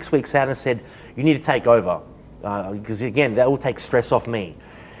at 6 weeks out and said, you need to take over, because again, that will take stress off me.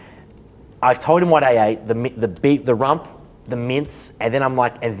 I told him what I ate, the beef, the rump, the mince, and then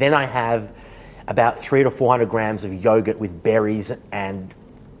then I have about 300 to 400 grams of yogurt with berries and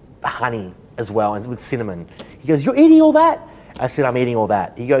honey as well, and with cinnamon. He goes, you're eating all that? I said, I'm eating all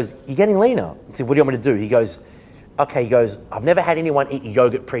that. He goes, you're getting leaner. I said, what do you want me to do? He goes, okay, I've never had anyone eat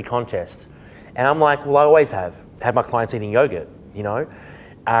yogurt pre-contest. And I'm like, well, I always have had my clients eating yogurt,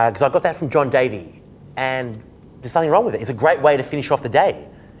 because I got that from John Davey, and there's nothing wrong with it. It's a great way to finish off the day.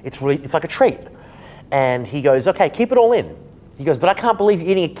 It's like a treat. And he goes, okay, keep it all in. He goes, but I can't believe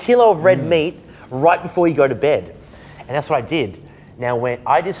you're eating a kilo of red meat right before you go to bed. And that's what I did. Now, when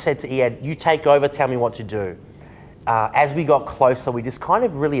I just said to Iad, you take over, tell me what to do. As we got closer, we just kind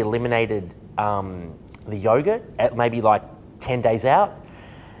of really eliminated the yogurt at maybe 10 days out.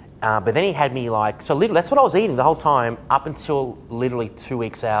 But then he had me that's what I was eating the whole time up until literally 2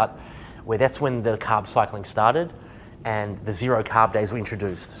 weeks out, where that's when the carb cycling started and the 0 carb days were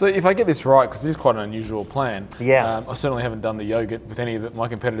introduced. So if I get this right, because it is quite an unusual plan, Yeah. I certainly haven't done the yogurt with any of my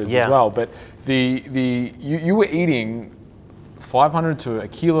competitors Yeah. as well, but you were eating 500 to a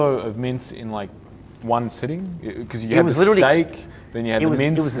kilo of mince in one sitting? Because you had the steak, then you had the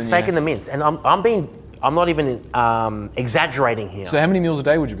mince. It was the steak and the mince. And I'm not even exaggerating here. So how many meals a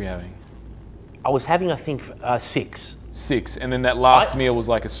day would you be having? I was having, I think, 6. 6, and then that last meal was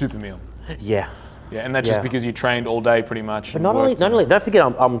like a super meal. Yeah. Yeah, and that's just because you trained all day pretty much. But not only, don't forget,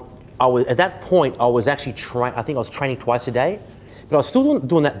 I was at that point. I was actually I think I was training twice a day, but I was still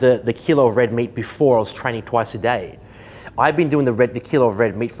doing that the kilo of red meat before I was training twice a day. I've been doing the kilo of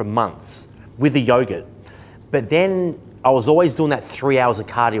red meat for months with the yogurt, but then I was always doing that 3 hours of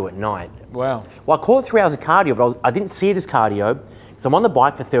cardio at night. Wow. Well, I call it 3 hours of cardio, but I didn't see it as cardio. So I'm on the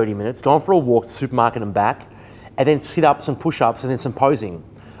bike for 30 minutes, going for a walk to the supermarket and back, and then sit-ups and push-ups and then some posing.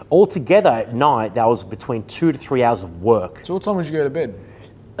 Altogether at night, that was between 2 to 3 hours of work. So what time would you go to bed?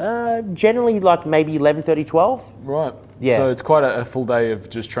 Generally maybe 11:30, 12. Right. Yeah. So it's quite a full day of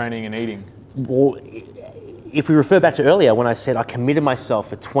just training and eating. Well, if we refer back to earlier when I said I committed myself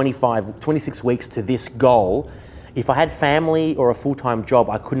for 26 weeks to this goal, if I had family or a full-time job,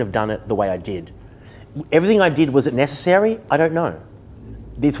 I couldn't have done it the way I did. Everything I did, was it necessary? I don't know.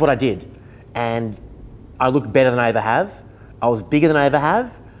 It's what I did. And I looked better than I ever have. I was bigger than I ever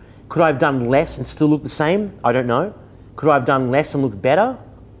have. Could I have done less and still look the same? I don't know. Could I have done less and look better?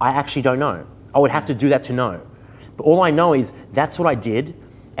 I actually don't know. I would have to do that to know. But all I know is that's what I did,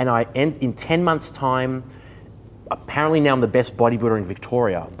 and in 10 months' time, apparently now I'm the best bodybuilder in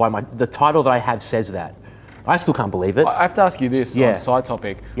Victoria. The title that I have says that. I still can't believe it. I have to ask you this on a side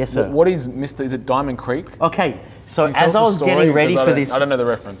topic. Yes, sir. What is is it Diamond Creek? Okay, so Can you tell as us I the was story? getting ready Because for this, I don't know the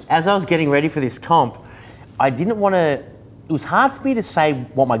reference. As I was getting ready for this comp, I didn't want to. It was hard for me to say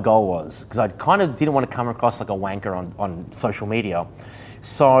what my goal was because I kind of didn't want to come across like a wanker on social media.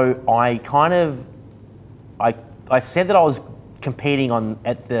 So I said that I was competing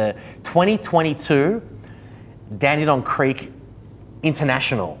at the 2022 Dandenong Creek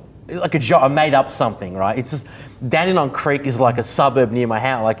International. Like I made up something, right? It's just Dandenong Creek is like a suburb near my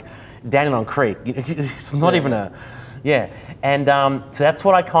house, like Dandenong Creek. It's not even a, And so that's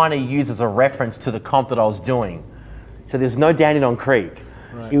what I kind of use as a reference to the comp that I was doing. So there's no Dandenong Creek.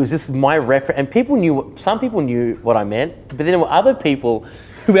 Right. It was just my reference, and some people knew what I meant, but then there were other people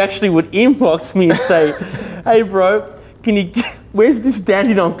who actually would inbox me and say, "Hey, bro, where's this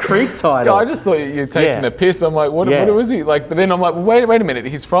Dandenong Creek title?" Yeah, I just thought you're taking a piss. I'm like, what was he like? But then I'm like, wait a minute.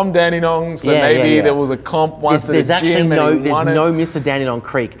 He's from Dandenong, so maybe there was a comp once at a gym there's no Mr. Dandenong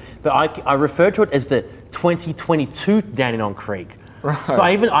Creek, but I refer to it as the 2022 Dandenong Creek. Right. So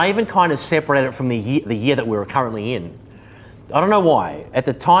I even kind of separated it from the year that we were currently in. I don't know why. At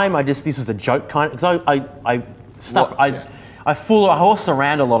the time, this was a joke kind of, because I horse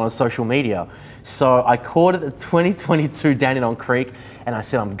around a lot on social media. So I called it the 2022 Dandenong Creek, and I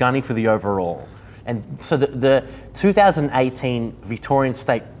said I'm gunning for the overall. And so the 2018 Victorian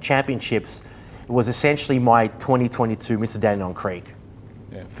State Championships was essentially my 2022 Mr. Dandenong Creek.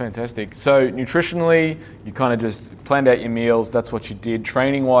 Yeah, fantastic. So nutritionally, you kind of just planned out your meals. That's what you did.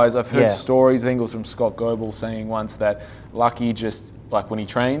 Training-wise, I've heard stories. I think it was from Scott Goebel saying once that Lucky just, like when he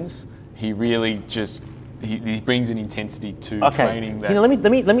trains, he really just he brings an intensity to training. That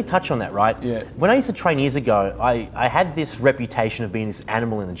let me touch on that, right? Yeah. When I used to train years ago, I had this reputation of being this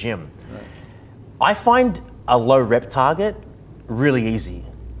animal in the gym. Right. I find a low rep target really easy.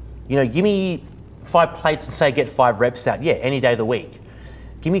 Give me 5 plates and say get 5 reps out. Yeah, any day of the week.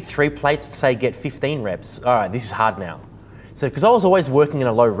 Give me 3 plates and say get 15 reps. All right, this is hard now. So because I was always working in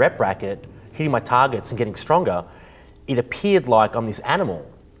a low rep bracket, hitting my targets and getting stronger, it appeared like I'm this animal.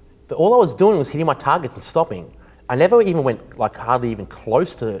 But all I was doing was hitting my targets and stopping. I never even went hardly even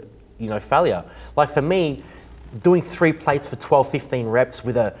close to, failure. Like for me, doing 3 plates for 12, 15 reps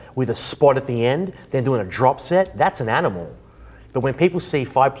with a spot at the end, then doing a drop set, that's an animal. But when people see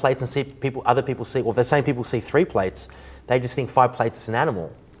 5 plates and other people see, or the same people see 3 plates, they just think 5 plates is an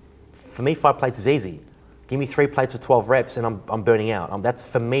animal. For me, 5 plates is easy. Give me 3 plates for 12 reps and I'm burning out.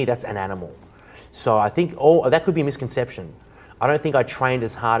 For me, that's an animal. So I think that could be a misconception. I don't think I trained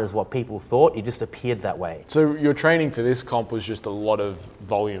as hard as what people thought. It just appeared that way. So your training for this comp was just a lot of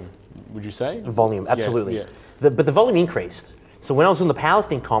volume, would you say? Volume, absolutely. Yeah. But the volume increased. So when I was in the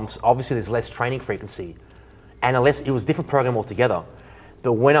powerlifting comps, obviously there's less training frequency. And it was a different program altogether.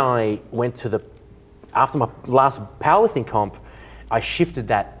 But when I went after my last powerlifting comp, I shifted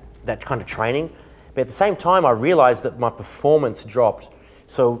that kind of training. But at the same time, I realized that my performance dropped.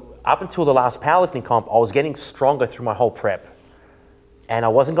 So up until the last powerlifting comp, I was getting stronger through my whole prep. And I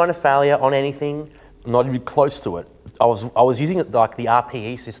wasn't going to failure on anything, not even close to it. I was using it like the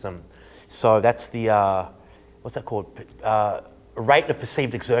RPE system. So that's the, what's that called? Rate of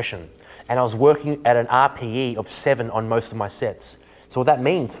perceived exertion. And I was working at an RPE of 7 on most of my sets. So what that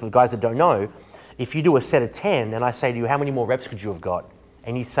means, for the guys that don't know, if you do a set of 10 and I say to you, how many more reps could you have got?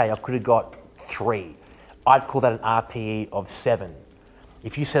 And you say, I could have got 3. I'd call that an RPE of 7.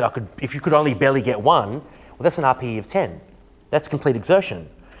 If you said if you could only barely get 1, well, that's an RPE of 10. That's complete exertion.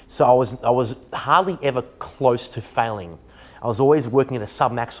 So I was hardly ever close to failing. I was always working at a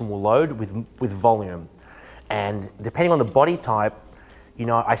submaximal load with volume. And depending on the body type,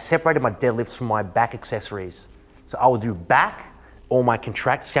 I separated my deadlifts from my back accessories. So I would do back, all my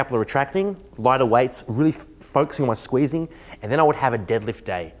scapular retracting, lighter weights, really focusing on my squeezing, and then I would have a deadlift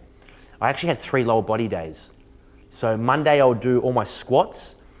day. I actually had 3 lower body days. So Monday I would do all my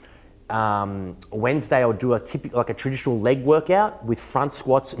squats. Wednesday I would do a traditional leg workout with front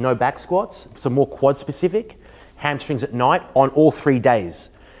squats, no back squats, so more quad specific, hamstrings at night on all 3 days.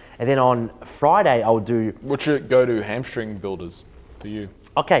 And then on Friday I would do... What's your go-to hamstring builders for you?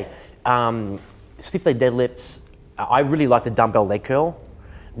 Okay, stiff leg deadlifts. I really like the dumbbell leg curl.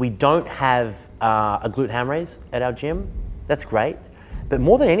 We don't have a glute ham raise at our gym. That's great. But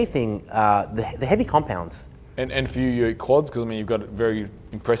more than anything, the heavy compounds. And for you, your quads, because you've got a very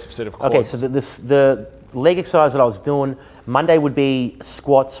impressive set of quads. Okay, so the leg exercise that I was doing, Monday would be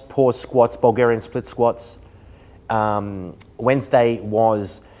squats, pause squats, Bulgarian split squats. Wednesday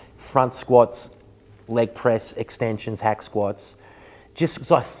was front squats, leg press, extensions, hack squats, just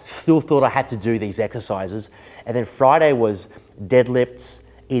because I still thought I had to do these exercises. And then Friday was deadlifts,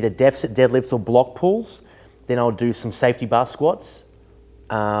 either deficit deadlifts or block pulls. Then I'll do some safety bar squats.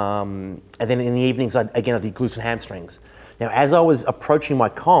 And then in the evenings, I did glutes and hamstrings. Now, as I was approaching my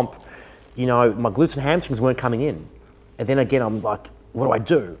comp, my glutes and hamstrings weren't coming in. And then again, I'm like, what do I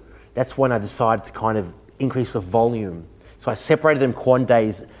do? That's when I decided to kind of increase the volume. So I separated them quad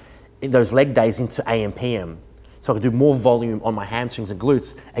days, those leg days, into AM, PM. So I could do more volume on my hamstrings and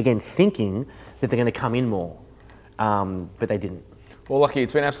glutes, again, thinking that they're going to come in more. But they didn't. Well, Lucky,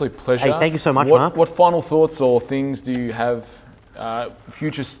 it's been an absolute pleasure. Hey, thank you so much, Mark. What final thoughts or things do you have,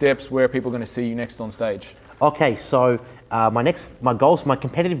 future steps, where people are going to see you next on stage? Okay, so my goals, my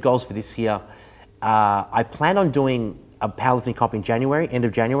competitive goals for this year, I plan on doing a powerlifting comp in January, end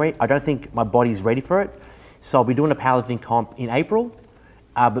of January. I don't think my body's ready for it. So I'll be doing a powerlifting comp in April.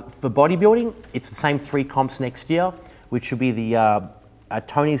 But for bodybuilding, it's the same 3 comps next year, which will be the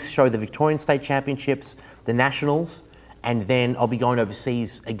Tony's show, the Victorian State Championships, the Nationals, and then I'll be going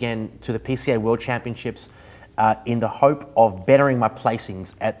overseas again to the PCA World Championships in the hope of bettering my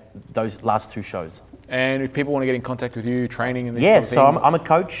placings at those last 2 shows. And if people want to get in contact with you, training and this yeah, kind of thing. so I'm a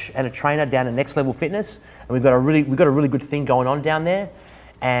coach and a trainer down at Next Level Fitness, and we've got a really good thing going on down there.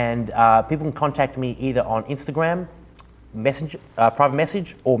 And people can contact me either on Instagram, Messenger, private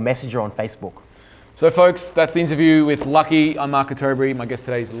message, or Messenger on Facebook. So, folks, that's the interview with Lucky. I'm Mark Atterbury. My guest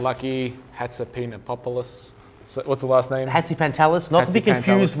today is Lucky Hatzipinopoulos. So what's the last name? Hatzipantelis, not to be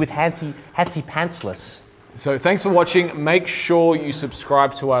confused Hatzipantelis. with Hatzi Pantsless. So thanks for watching. Make sure you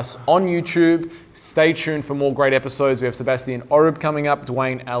subscribe to us on YouTube. Stay tuned for more great episodes. We have Sebastian Orub coming up,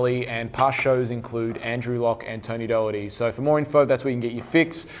 Dwayne Alley, and past shows include Andrew Locke and Tony Doherty. So for more info, that's where you can get your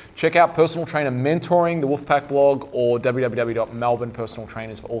fix. Check out Personal Trainer Mentoring, the Wolfpack blog, or www.Melbourne Personal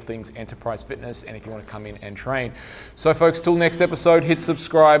Trainers for all things enterprise fitness, and if you want to come in and train. So folks, till next episode, hit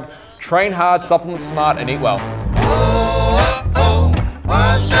subscribe, train hard, supplement smart, and eat well.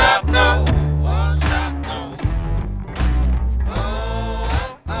 What's up?